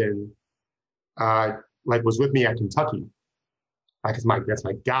Hamilton, was with me at Kentucky, that's my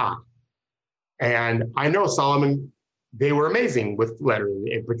guy. And I know Solomon, they were amazing with Leonard.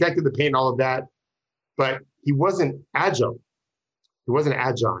 It protected the paint and all of that, but he wasn't agile.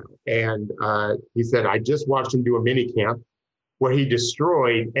 And he said, I just watched him do a mini camp where he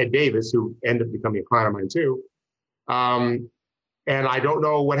destroyed Ed Davis, who ended up becoming a client of mine too. And I don't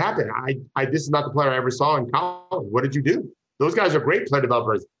know what happened. This is not the player I ever saw in college. What did you do? Those guys are great player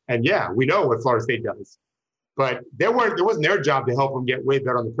developers. And yeah, we know what Florida State does. But it wasn't their job to help him get way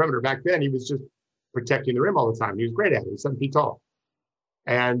better on the perimeter. Back then, he was just protecting the rim all the time. He was great at it. He was 7 feet tall.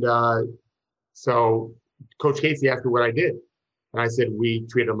 And so Coach Casey asked me what I did. And I said, we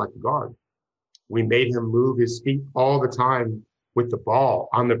treated him like a guard. We made him move his feet all the time with the ball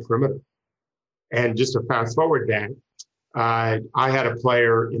on the perimeter. And just to fast forward that, I had a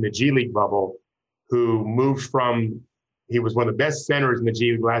player in the G League bubble who moved from, he was one of the best centers in the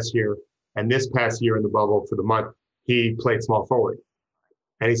G League last year. And this past year in the bubble for the month, he played small forward.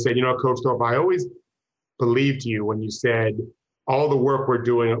 And he said, Coach Thorpe, I always believed you when you said all the work we're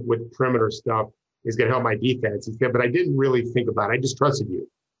doing with perimeter stuff is going to help my defense. He said, but I didn't really think about it. I just trusted you.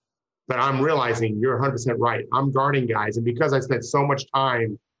 But I'm realizing you're 100% right. I'm guarding guys. And because I spent so much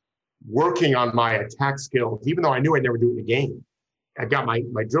time working on my attack skills, even though I knew I'd never do it in the game, I got my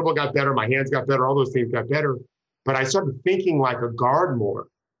dribble got better, my hands got better, all those things got better. But I started thinking like a guard more.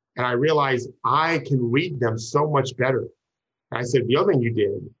 And I realized I can read them so much better. And I said, the other thing you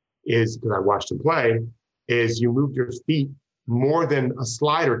did is, because I watched him play, is you moved your feet more than a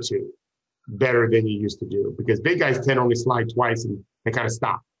slide or two better than you used to do. Because big guys tend to only slide twice and they kind of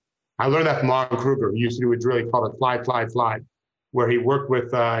stop. I learned that from Lon Kruger. He used to do a drill he called a slide, slide, slide, where he worked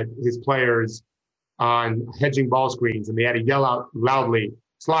with his players on hedging ball screens, and they had to yell out loudly,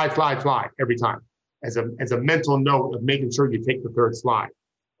 slide, slide, slide, every time, as a mental note of making sure you take the third slide.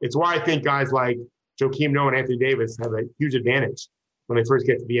 It's why I think guys like Joakim Noah and Anthony Davis have a huge advantage when they first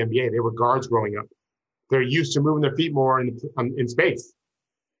get to the NBA. They were guards growing up. They're used to moving their feet more in space.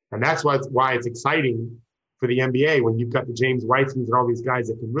 And that's why it's exciting for the NBA when you've got the James Weissmans and all these guys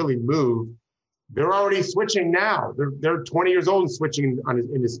that can really move. They're already switching now. They're 20 years old and switching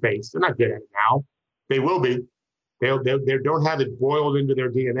into space. They're not good at it now. They will be. They don't have it boiled into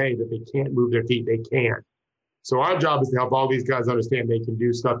their DNA that they can't move their feet. They can. So our job is to help all these guys understand they can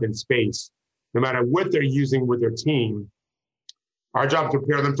do stuff in space, no matter what they're using with their team. Our job is to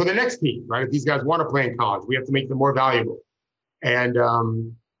prepare them for the next team, right? If these guys want to play in college, we have to make them more valuable. And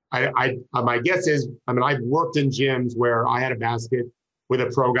my guess is, I've worked in gyms where I had a basket with a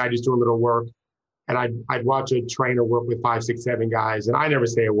pro guy just doing a little work, and I'd watch a trainer work with 5, 6, 7 guys, and I never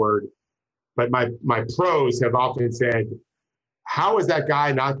say a word. But my pros have often said, how is that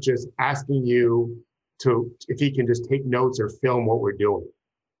guy not just asking you if he can just take notes or film what we're doing?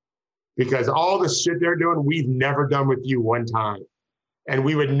 Because all the shit they're doing, we've never done with you one time. And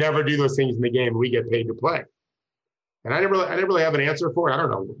we would never do those things in the game. We get paid to play. And I didn't really have an answer for it. I don't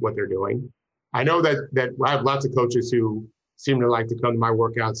know what they're doing. I know that I have lots of coaches who seem to like to come to my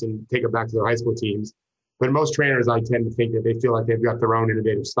workouts and take it back to their high school teams. But most trainers, I tend to think that they feel like they've got their own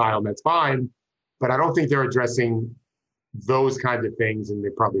innovative style, and that's fine. But I don't think they're addressing those kinds of things, and they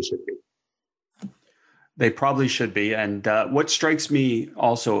probably should be. They probably should be. And what strikes me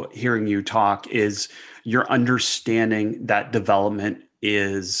also hearing you talk is your understanding that development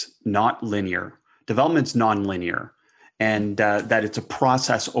is not linear. Development's non-linear, and that it's a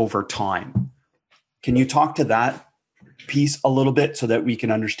process over time. Can you talk to that piece a little bit so that we can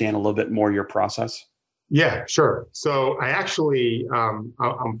understand a little bit more your process? Yeah, sure. So I actually,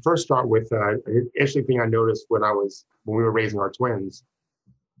 I'll first start with an interesting thing I noticed when we were raising our twins.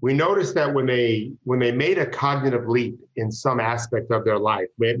 We noticed that when they made a cognitive leap in some aspect of their life,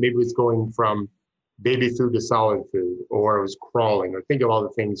 maybe it was going from baby food to solid food, or it was crawling, or think of all the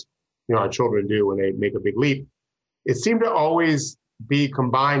things our children do when they make a big leap. It seemed to always be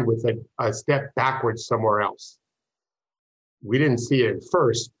combined with a step backwards somewhere else. We didn't see it at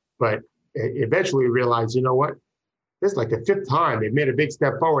first, but eventually we realized, you know what? This is like the 5th time they've made a big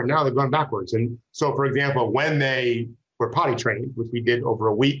step forward. Now they're going backwards. And so, for example, when they were potty trained, which we did over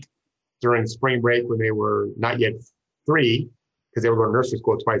a week during spring break when they were not yet 3, because they were going to nursery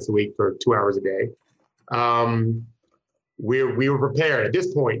school twice a week for 2 hours a day. We were prepared at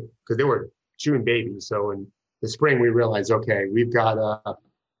this point because they were chewing babies. So in the spring, we realized, okay, we're going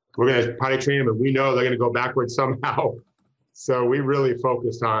to potty train them, and we know they're going to go backwards somehow. So we really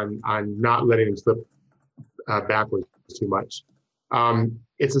focused on not letting them slip backwards too much.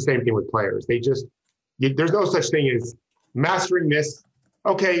 It's the same thing with players. There's no such thing as mastering this.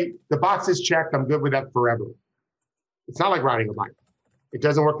 Okay, the box is checked. I'm good with that forever. It's not like riding a bike. It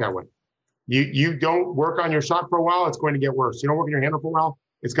doesn't work that way. You don't work on your shot for a while, it's going to get worse. You don't work on your handle for a while,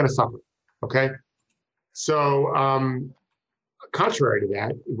 it's going to suffer. Okay. So contrary to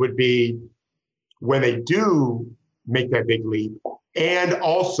that would be when they do make that big leap and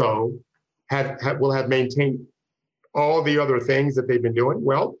also will have maintained all the other things that they've been doing,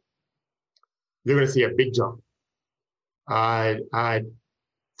 well, you're going to see a big jump.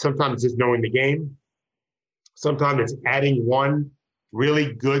 Sometimes it's just knowing the game. Sometimes it's adding one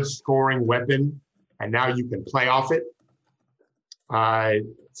really good scoring weapon, and now you can play off it.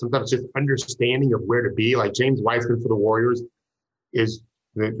 sometimes just understanding of where to be. Like James Wiseman for the Warriors is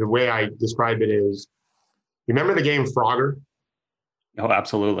the way I describe it is, you remember the game Frogger? Oh,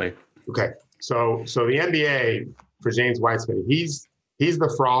 absolutely. Okay. So the NBA for James Wiseman, he's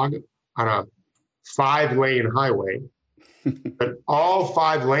the frog on a 5-lane highway, but all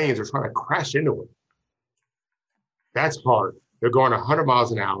 5 lanes are trying to crash into him. That's hard. They're going 100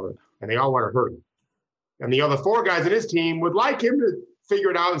 miles an hour, and they all want to hurt him. And the other 4 guys in his team would like him to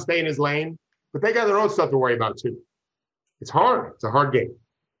figure it out and stay in his lane, but they got their own stuff to worry about too. It's hard. It's a hard game.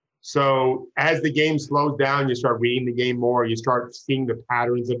 So as the game slows down, you start reading the game more. You start seeing the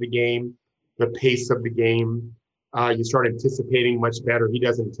patterns of the game, the pace of the game. You start anticipating much better. He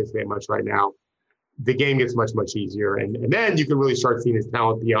doesn't anticipate much right now. The game gets much, much easier. And then you can really start seeing his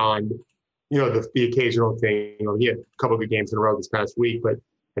talent beyond, the occasional thing. He had a couple of good games in a row this past week, and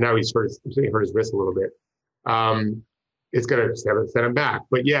now he's hurt his wrist a little bit. It's going to set him back.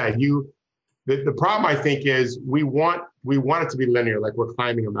 But yeah, the problem I think is we want it to be linear, like we're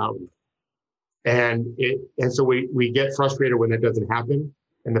climbing a mountain. And so we get frustrated when that doesn't happen,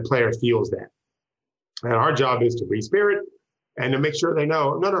 and the player feels that. And our job is to re-spirit and to make sure they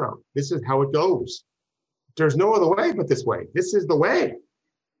know, no, this is how it goes. There's no other way but this way. This is the way.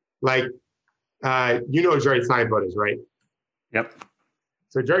 Like, Jerry Seinfeld is, right? Yep.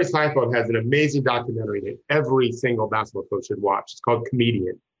 So Jerry Seinfeld has an amazing documentary that every single basketball coach should watch. It's called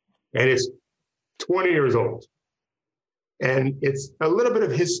Comedian. And it's 20 years old. And it's a little bit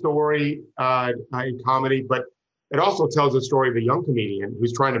of his story in comedy, but it also tells the story of a young comedian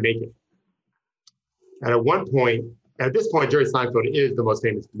who's trying to make it. And at this point, Jerry Seinfeld is the most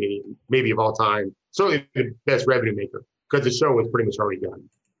famous comedian, maybe of all time, certainly the best revenue maker, because the show was pretty much already done.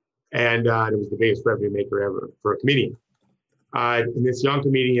 And it was the biggest revenue maker ever for a comedian. And this young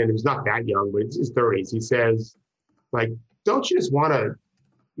comedian, who's not that young, but it's his 30s, he says, like, don't you just want to,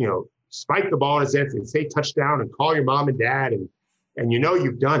 spike the ball in his head and say touchdown and call your mom and dad and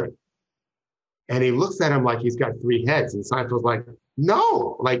you've done it. And he looks at him like he's got 3 heads. And Seinfeld's like,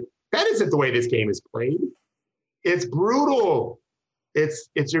 no, like that isn't the way this game is played. It's brutal. It's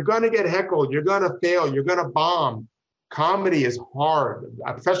you're going to get heckled. You're going to fail. You're going to bomb. Comedy is hard.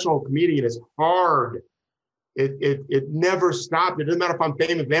 A professional comedian is hard. It never stops. It doesn't matter if I'm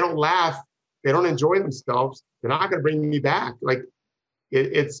famous. If they don't laugh, they don't enjoy themselves, they're not going to bring me back. Like,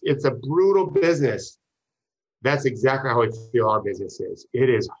 it's a brutal business. That's exactly how I feel our business is. It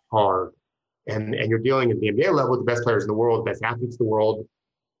is hard. And you're dealing at the NBA level with the best players in the world, best athletes in the world,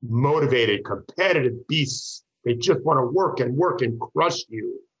 motivated, competitive beasts. They just want to work and crush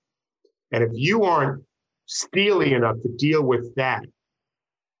you. And if you aren't steely enough to deal with that,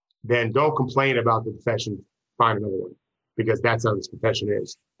 then don't complain about the profession. Find another one, because that's how this profession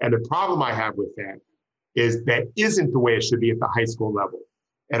is. And the problem I have with that is that isn't the way it should be at the high school level.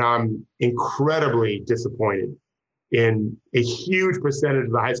 And I'm incredibly disappointed in a huge percentage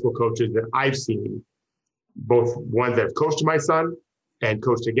of the high school coaches that I've seen, both ones that have coached my son and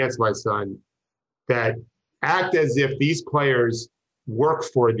coached against my son, that act as if these players work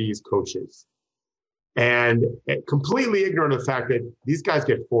for these coaches, and completely ignorant of the fact that these guys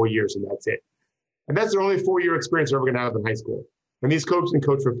get 4 years and that's it. And that's their only 4-year experience they're ever going to have in high school. And these coaches can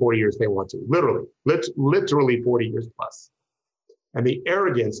coach for 40 years if they want to, literally 40 years plus. And the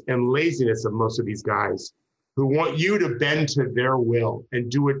arrogance and laziness of most of these guys who want you to bend to their will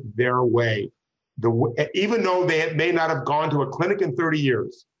and do it their way, even though they may not have gone to a clinic in 30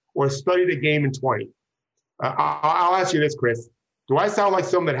 years or studied a game in 20. I'll ask you this, Chris. Do I sound like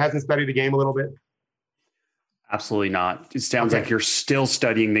someone that hasn't studied the game a little bit? Absolutely not. It sounds like you're still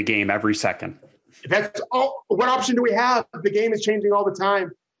studying the game every second. What option do we have? The game is changing all the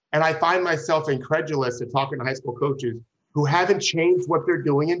time. And I find myself incredulous at talking to high school coaches who haven't changed what they're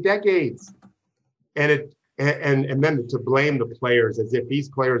doing in decades. And then to blame the players as if these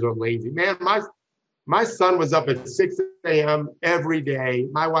players are lazy. Man, my son was up at 6 a.m. every day.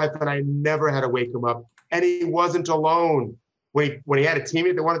 My wife and I never had to wake him up. And he wasn't alone. When he had a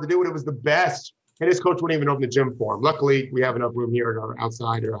teammate that wanted to do it, it was the best. And his coach wouldn't even open the gym for him. Luckily, we have enough room here at our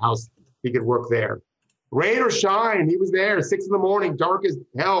outside our house. He could work there. Rain or shine, he was there, 6 a.m, dark as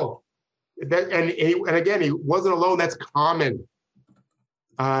hell. And again, he wasn't alone. That's common.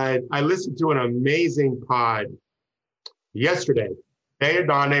 I listened to an amazing pod yesterday. Dane,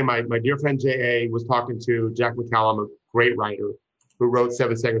 my dear friend J.A. was talking to Jack McCallum, a great writer who wrote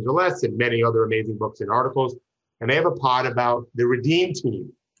 7 Seconds or Less and many other amazing books and articles. And they have a pod about the Redeem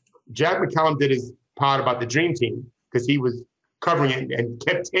Team. Jack McCallum did his pod about the Dream Team because he was covering it and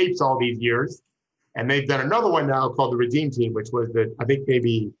kept tapes all these years. And they've done another one now called the Redeem Team, which was I think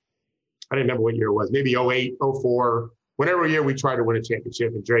maybe, I don't remember what year it was, maybe 08, 04, every year we try to win a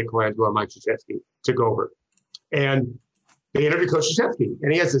championship, and Jerry Colangelo and Mike Krzyzewski took over. And they interviewed Coach Krzyzewski,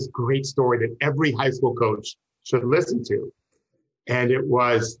 and he has this great story that every high school coach should listen to. And it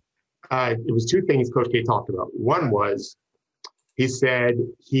was two things Coach K talked about. One was he said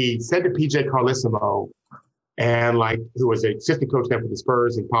to PJ Carlissimo, and who was an assistant coach then for the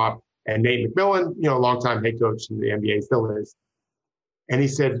Spurs and Pop, and Nate McMillan, longtime head coach in the NBA, still is. And he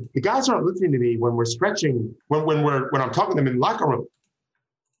said, the guys aren't listening to me when we're stretching, when I'm talking to them in the locker room.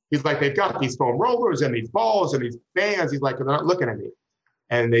 He's like, they've got these foam rollers and these balls and these bands. He's like, they're not looking at me.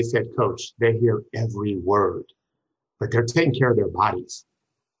 And they said, Coach, they hear every word, but they're taking care of their bodies.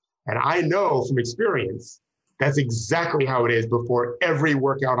 And I know from experience, that's exactly how it is before every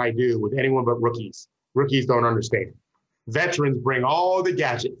workout I do with anyone but rookies. Rookies don't understand. Veterans bring all the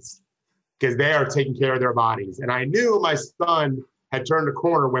gadgets because they are taking care of their bodies. And I knew my son had turned a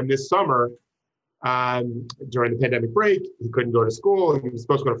corner when this summer, during the pandemic break, he couldn't go to school. He was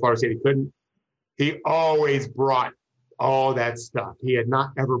supposed to go to Florida State. He couldn't. He always brought all that stuff. He had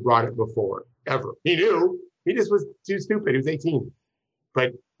not ever brought it before, ever. He knew. He just was too stupid. He was 18.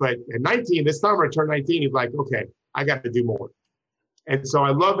 But at 19, this summer, I turned 19, he's like, okay, I got to do more. And so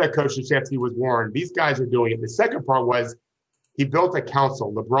I love that Coach Krzyzewski was warned. These guys are doing it. The second part was he built a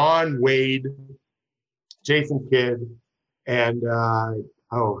council, LeBron, Wade, Jason Kidd, and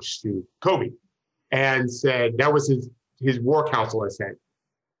Kobe, and said that was his war council, I said.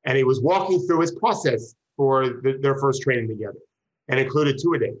 And he was walking through his process for their first training together, and included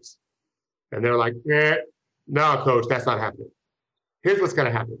two-a-days. And they're like, no, Coach, that's not happening. Here's what's going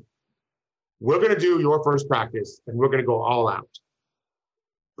to happen. We're going to do your first practice, and we're going to go all out.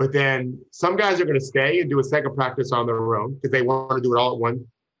 But then some guys are going to stay and do a second practice on their own because they want to do it all at one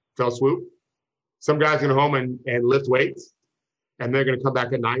fell swoop. Some guys are going to go home and lift weights, and they're going to come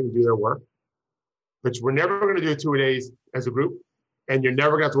back at night and do their work. But we're never going to do 2 days as a group, and you're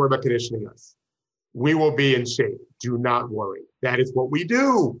never going to have to worry about conditioning us. We will be in shape. Do not worry. That is what we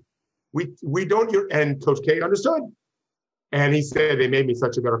do. We don't, and Coach K understood. And he said, they made me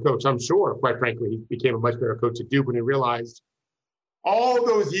such a better coach. I'm sure, quite frankly, he became a much better coach at Duke when he realized all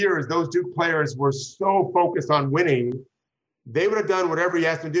those years, those Duke players were so focused on winning, they would have done whatever he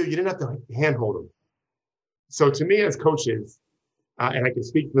asked them to do. You didn't have to handhold them. So to me as coaches, and I can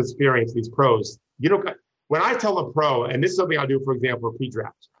speak from experience, these pros, when I tell a pro, and this is something I do, for example, for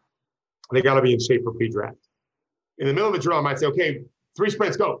pre-draft, they got to be in shape for pre-draft. In the middle of a drill, I might say, okay, 3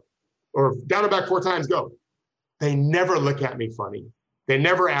 sprints, go. Or down and back 4 times, go. They never look at me funny. They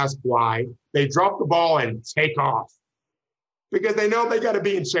never ask why. They drop the ball and take off because they know they got to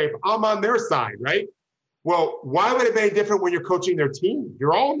be in shape. I'm on their side, right? Well, why would it be any different when you're coaching their team?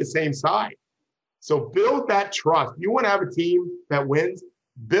 You're all on the same side. So build that trust. You want to have a team that wins,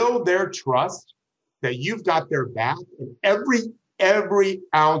 build their trust that you've got their back, and every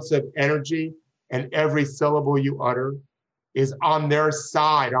ounce of energy and every syllable you utter is on their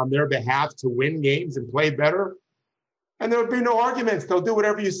side, on their behalf to win games and play better. And there'll be no arguments. They'll do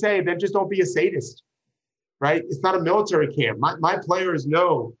whatever you say. Then just don't be a sadist, right? It's not a military camp. My players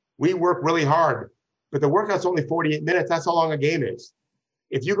know we work really hard, but the workout's only 48 minutes. That's how long a game is.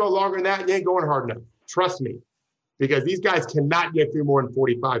 If you go longer than that, you ain't going hard enough. Trust me, because these guys cannot get through more than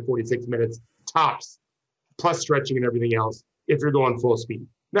 45, 46 minutes tops, plus stretching and everything else if you're going full speed.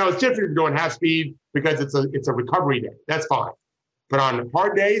 Now, it's different if you're going half speed because it's a recovery day. That's fine. But on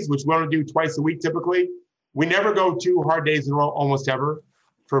hard days, which we want to do twice a week typically, we never go 2 hard days in a row almost ever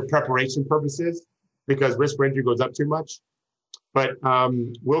for preparation purposes because risk for injury goes up too much. But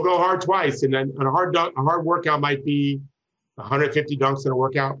we'll go hard twice. And then a hard workout might be 150 dunks in a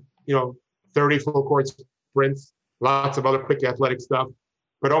workout, 30 full court sprints, lots of other quick athletic stuff.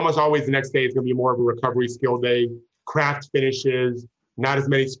 But almost always the next day is going to be more of a recovery skill day, craft finishes, not as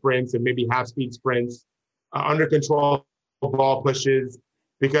many sprints and maybe half speed sprints, under control ball pushes,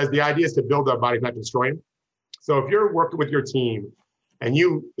 because the idea is to build our bodies, not destroy them. So if you're working with your team and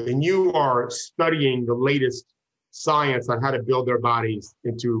you are studying the latest science on how to build their bodies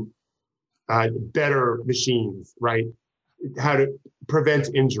into better machines, right? How to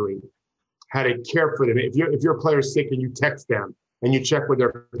prevent injury, how to care for them. If your player's sick and you text them and you check with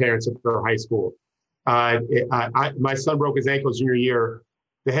their parents if they're high school. My son broke his ankle junior year.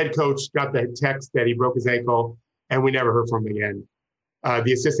 The head coach got the text that he broke his ankle and we never heard from him again.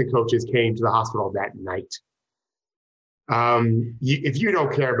 The assistant coaches came to the hospital that night. If you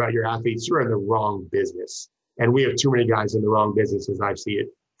don't care about your athletes, you're in the wrong business. And we have too many guys in the wrong business as I see it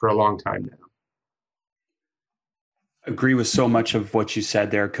for a long time now. Agree with so much of what you said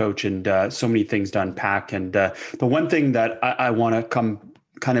there, Coach, and so many things to unpack. And the one thing that I want to come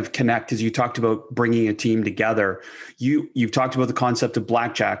kind of connect as you talked about bringing a team together. You've talked about the concept of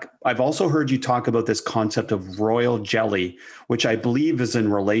blackjack. I've also heard you talk about this concept of royal jelly, which I believe is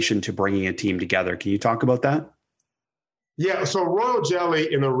in relation to bringing a team together. Can you talk about that? Yeah. So royal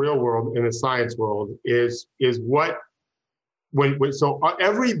jelly in the real world, in the science world, is what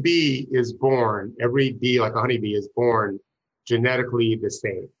every bee is born. Every bee, like a honeybee, is born genetically the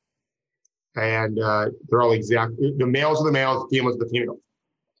same. And they're all the males are the males, the females are the females.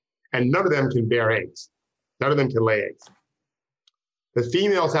 And none of them can bear eggs. None of them can lay eggs. The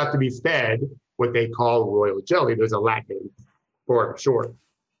females have to be fed what they call royal jelly. There's a Latin for it, short.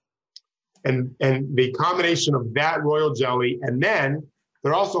 And the combination of that royal jelly, and then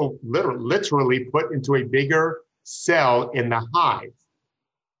they're also literally put into a bigger cell in the hive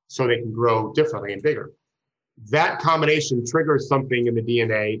so they can grow differently and bigger. That combination triggers something in the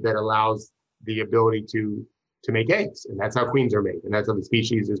DNA that allows the ability to make eggs. And that's how queens are made. And that's how the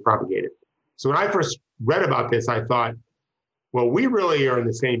species is propagated. So when I first read about this, I thought, well, we really are in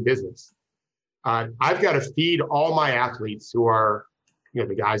the same business. I've got to feed all my athletes who are,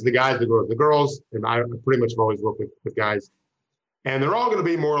 the guys, the girls, the girls. And I pretty much have always worked with guys. And they're all going to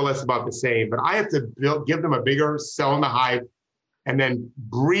be more or less about the same. But I have to give them a bigger cell in the hive and then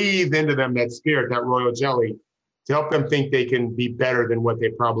breathe into them that spirit, that royal jelly, to help them think they can be better than what they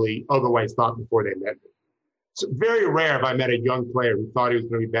probably otherwise thought before they met me. It's very rare if I met a young player who thought he was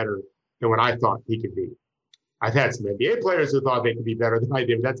going to be better than what I thought he could be. I've had some NBA players who thought they could be better than I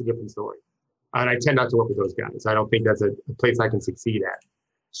did, but that's a different story. And I tend not to work with those guys. I don't think that's a place I can succeed at.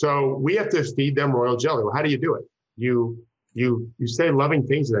 So we have to feed them royal jelly. Well, how do you do it? You say loving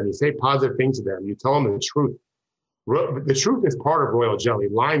things to them. You say positive things to them. You tell them the truth. The truth is part of royal jelly.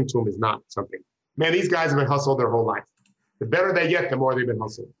 Lying to them is not something. Man, these guys have been hustled their whole life. The better they get, the more they've been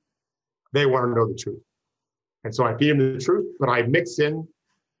hustled. They want to know the truth. And so I feed them the truth, but I mix in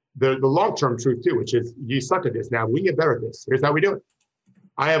the long-term truth too, which is you suck at this. Now we get better at this. Here's how we do it.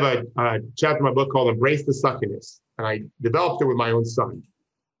 I have a chapter in my book called Embrace the Suckiness. And I developed it with my own son,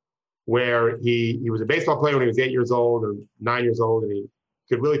 where he was a baseball player when he was 8 years old or 9 years old, and he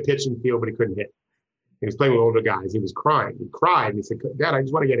could really pitch and field, but he couldn't hit. He was playing with older guys. He was crying. He cried. And he said, Dad, I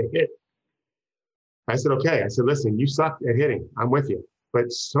just want to get a hit. I said, okay. I said, listen, you suck at hitting. I'm with you.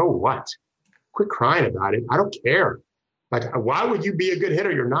 But so what? Quit crying about it. I don't care. Like, why would you be a good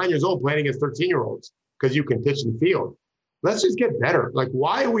hitter? You're 9 years old playing against 13-year-olds because you can pitch and field. Let's just get better. Like,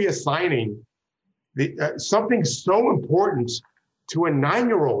 why are we assigning something so important to a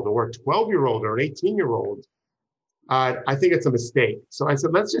 9-year-old or a 12-year-old or an 18-year-old? I think it's a mistake. So I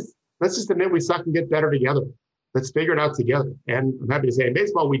said, let's just admit we suck and get better together. Let's figure it out together. And I'm happy to say in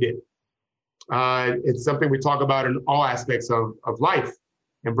baseball, we did. It's something we talk about in all aspects of life.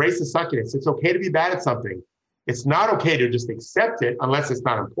 Embrace the suckiness. It's okay to be bad at something. It's not okay to just accept it unless it's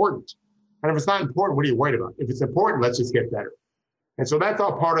not important. And if it's not important, what are you worried about? If it's important, let's just get better. And so that's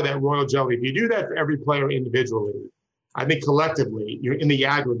all part of that royal jelly. If you do that for every player individually, I think collectively, you're in the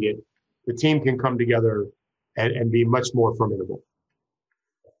aggregate, the team can come together and be much more formidable.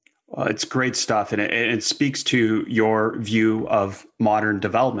 Well, it's great stuff. And it speaks to your view of modern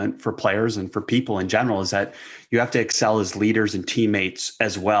development for players and for people in general, is that you have to excel as leaders and teammates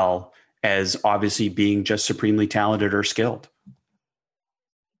as well as obviously being just supremely talented or skilled.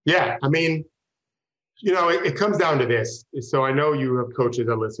 Yeah. I mean, it comes down to this. So I know you have coaches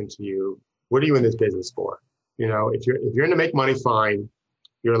that listen to you. What are you in this business for? If you're in to make money, fine.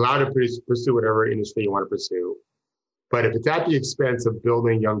 You're allowed to pursue whatever industry you want to pursue. But if it's at the expense of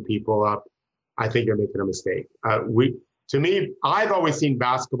building young people up, I think you're making a mistake. To me, I've always seen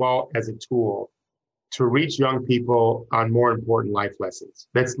basketball as a tool to reach young people on more important life lessons.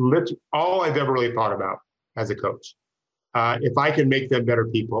 That's literally all I've ever really thought about as a coach. If I can make them better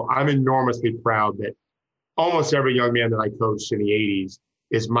people, I'm enormously proud that almost every young man that I coached in the 80s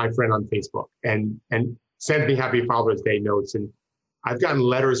is my friend on Facebook and sends me Happy Father's Day notes. And I've gotten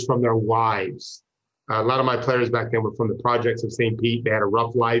letters from their wives. A lot of my players back then were from the projects of St. Pete. They had a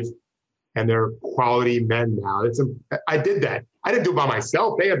rough life and they're quality men now. I did that. I didn't do it by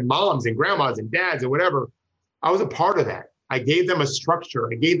myself. They had moms and grandmas and dads and whatever. I was a part of that. I gave them a structure.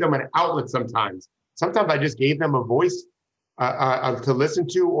 I gave them an outlet sometimes. Sometimes I just gave them a voice to listen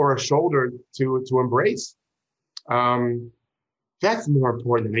to or a shoulder to embrace. That's more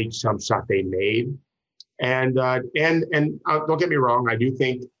important than any jump shot they made. And don't get me wrong, I do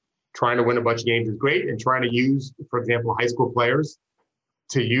think trying to win a bunch of games is great, and trying to use, for example, high school players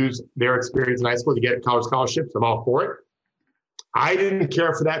to use their experience in high school to get college scholarships. I'm all for it. I didn't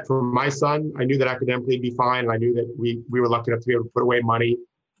care for that for my son. I knew that academically he'd be fine. And I knew that we were lucky enough to be able to put away money.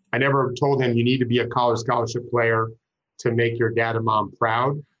 I never told him you need to be a college scholarship player to make your dad and mom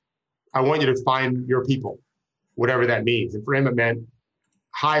proud, I want you to find your people, whatever that means. And for him, it meant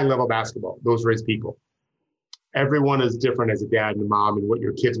high-level basketball. Those are his people. Everyone is different as a dad and a mom and what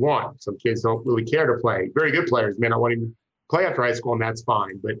your kids want. Some kids don't really care to play. Very good players may not want to play after high school, and that's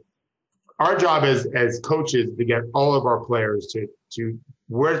fine. But our job as coaches to get all of our players to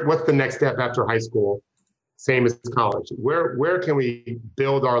what's the next step after high school, same as college. Where can we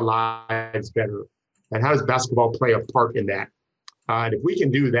build our lives better? And how does basketball play a part in that? And if we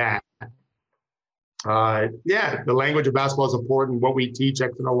can do that, the language of basketball is important. What we teach,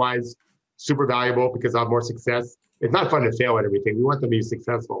 X and Y, is super valuable because I'll have more success. It's not fun to fail at everything. We want them to be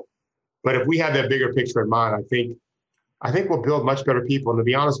successful. But if we have that bigger picture in mind, I think we'll build much better people. And to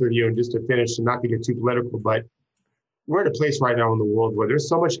be honest with you, and just to finish and not to get too political, but we're at a place right now in the world where there's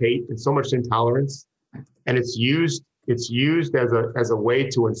so much hate and so much intolerance, and it's used as a way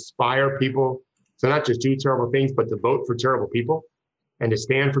to inspire people to not just do terrible things, but to vote for terrible people and to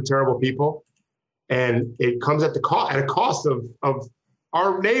stand for terrible people. And it comes at a cost of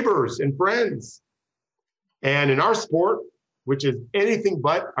our neighbors and friends. And in our sport, which is anything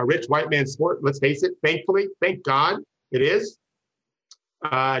but a rich white man's sport, let's face it, thankfully, thank God it is.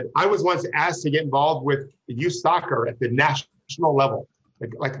 I was once asked to get involved with youth soccer at the national level.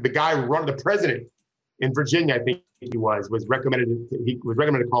 Like the guy who run the president in Virginia, I think he was recommended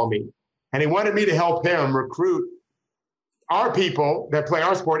to call me. And he wanted me to help him recruit our people that play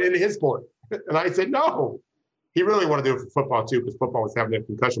our sport into his sport. And I said, no. He really wanted to do it for football too, because football was having their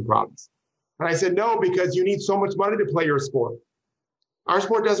concussion problems. And I said, no, because you need so much money to play your sport. Our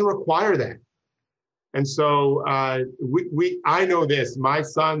sport doesn't require that. And so I know this, my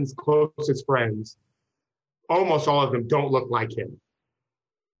son's closest friends, almost all of them don't look like him.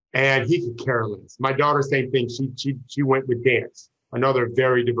 And he could care less. My daughter, same thing. She went with dance, another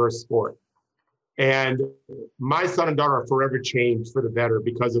very diverse sport. And my son and daughter are forever changed for the better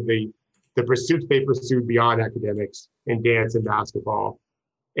because of the pursuits they pursued beyond academics in dance and basketball.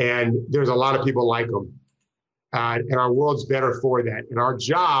 And there's a lot of people like them. And our world's better for that. And our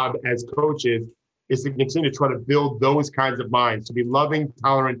job as coaches is to continue to try to build those kinds of minds, to be loving,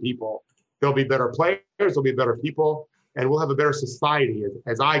 tolerant people. They'll be better players, they'll be better people, and we'll have a better society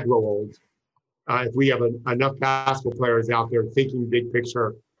as I grow old. If we have enough basketball players out there thinking big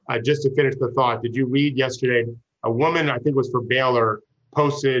picture. Just to finish the thought, did you read yesterday, a woman, I think it was for Baylor,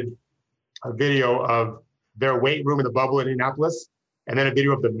 posted a video of their weight room in the bubble in Indianapolis, and then a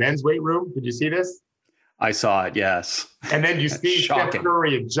video of the men's weight room. Did you see this? I saw it, yes. And then you see Steph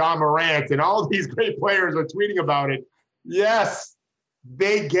Curry and John Morant and all these great players are tweeting about it. Yes,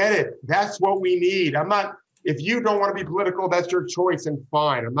 they get it. That's what we need. If you don't want to be political, that's your choice and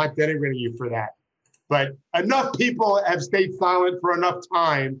fine. I'm not denigrating you for that. But enough people have stayed silent for enough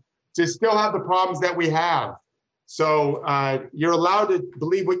time to still have the problems that we have. So you're allowed to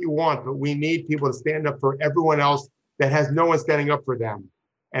believe what you want, but we need people to stand up for everyone else that has no one standing up for them.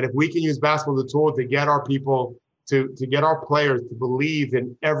 And if we can use basketball as a tool to get our people, to get our players to believe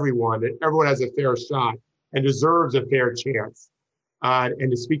in everyone, that everyone has a fair shot and deserves a fair chance, and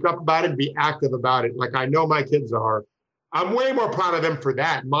to speak up about it and be active about it, like I know my kids are, I'm way more proud of them for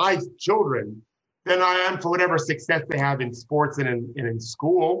that, my children, than I am for whatever success they have in sports and in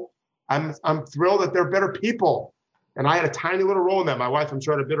school. I'm thrilled that they're better people. And I had a tiny little role in that. My wife, I'm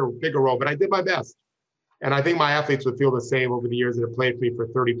sure, had a bigger role, but I did my best. And I think my athletes would feel the same over the years that have played for me for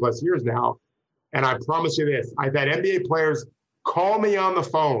 30 plus years now. And I promise you this, I've had NBA players call me on the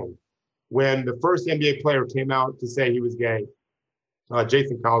phone when the first NBA player came out to say he was gay.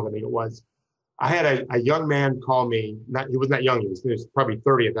 Jason Collins, I think it was. I had a young man call me, he was not young, he was probably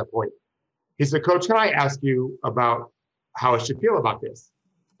 30 at that point. He said, Coach, can I ask you about how I should feel about this?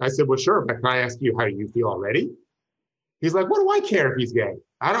 I said, well, sure, but can I ask you how you feel already? He's like, what do I care if he's gay?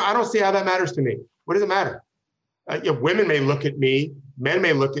 I don't see how that matters to me. What does it matter? Women may look at me, men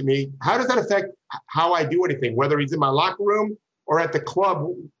may look at me. How does that affect how I do anything, whether he's in my locker room or at the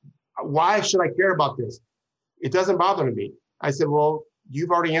club? Why should I care about this? It doesn't bother me. I said, well, you've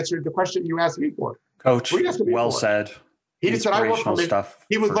already answered the question you asked me for. Coach, well said. He just said, I want permission. Stuff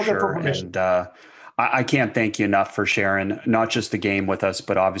he was looking for permission. And I can't thank you enough for sharing not just the game with us,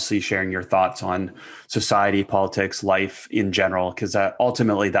 but obviously sharing your thoughts on society, politics, life in general, because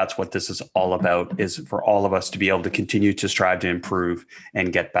ultimately that's what this is all about, is for all of us to be able to continue to strive to improve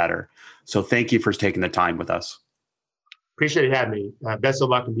and get better. So thank you for taking the time with us. Appreciate you having me. Best of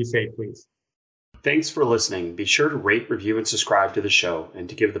luck and be safe, please. Thanks for listening. Be sure to rate, review, and subscribe to the show, and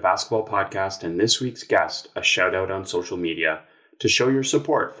to give the Basketball Podcast and this week's guest a shout out on social media to show your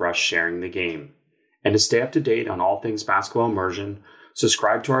support for us sharing the game. And to stay up to date on all things basketball immersion,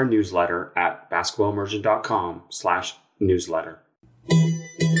 subscribe to our newsletter at basketballimmersion.com/newsletter. newsletter.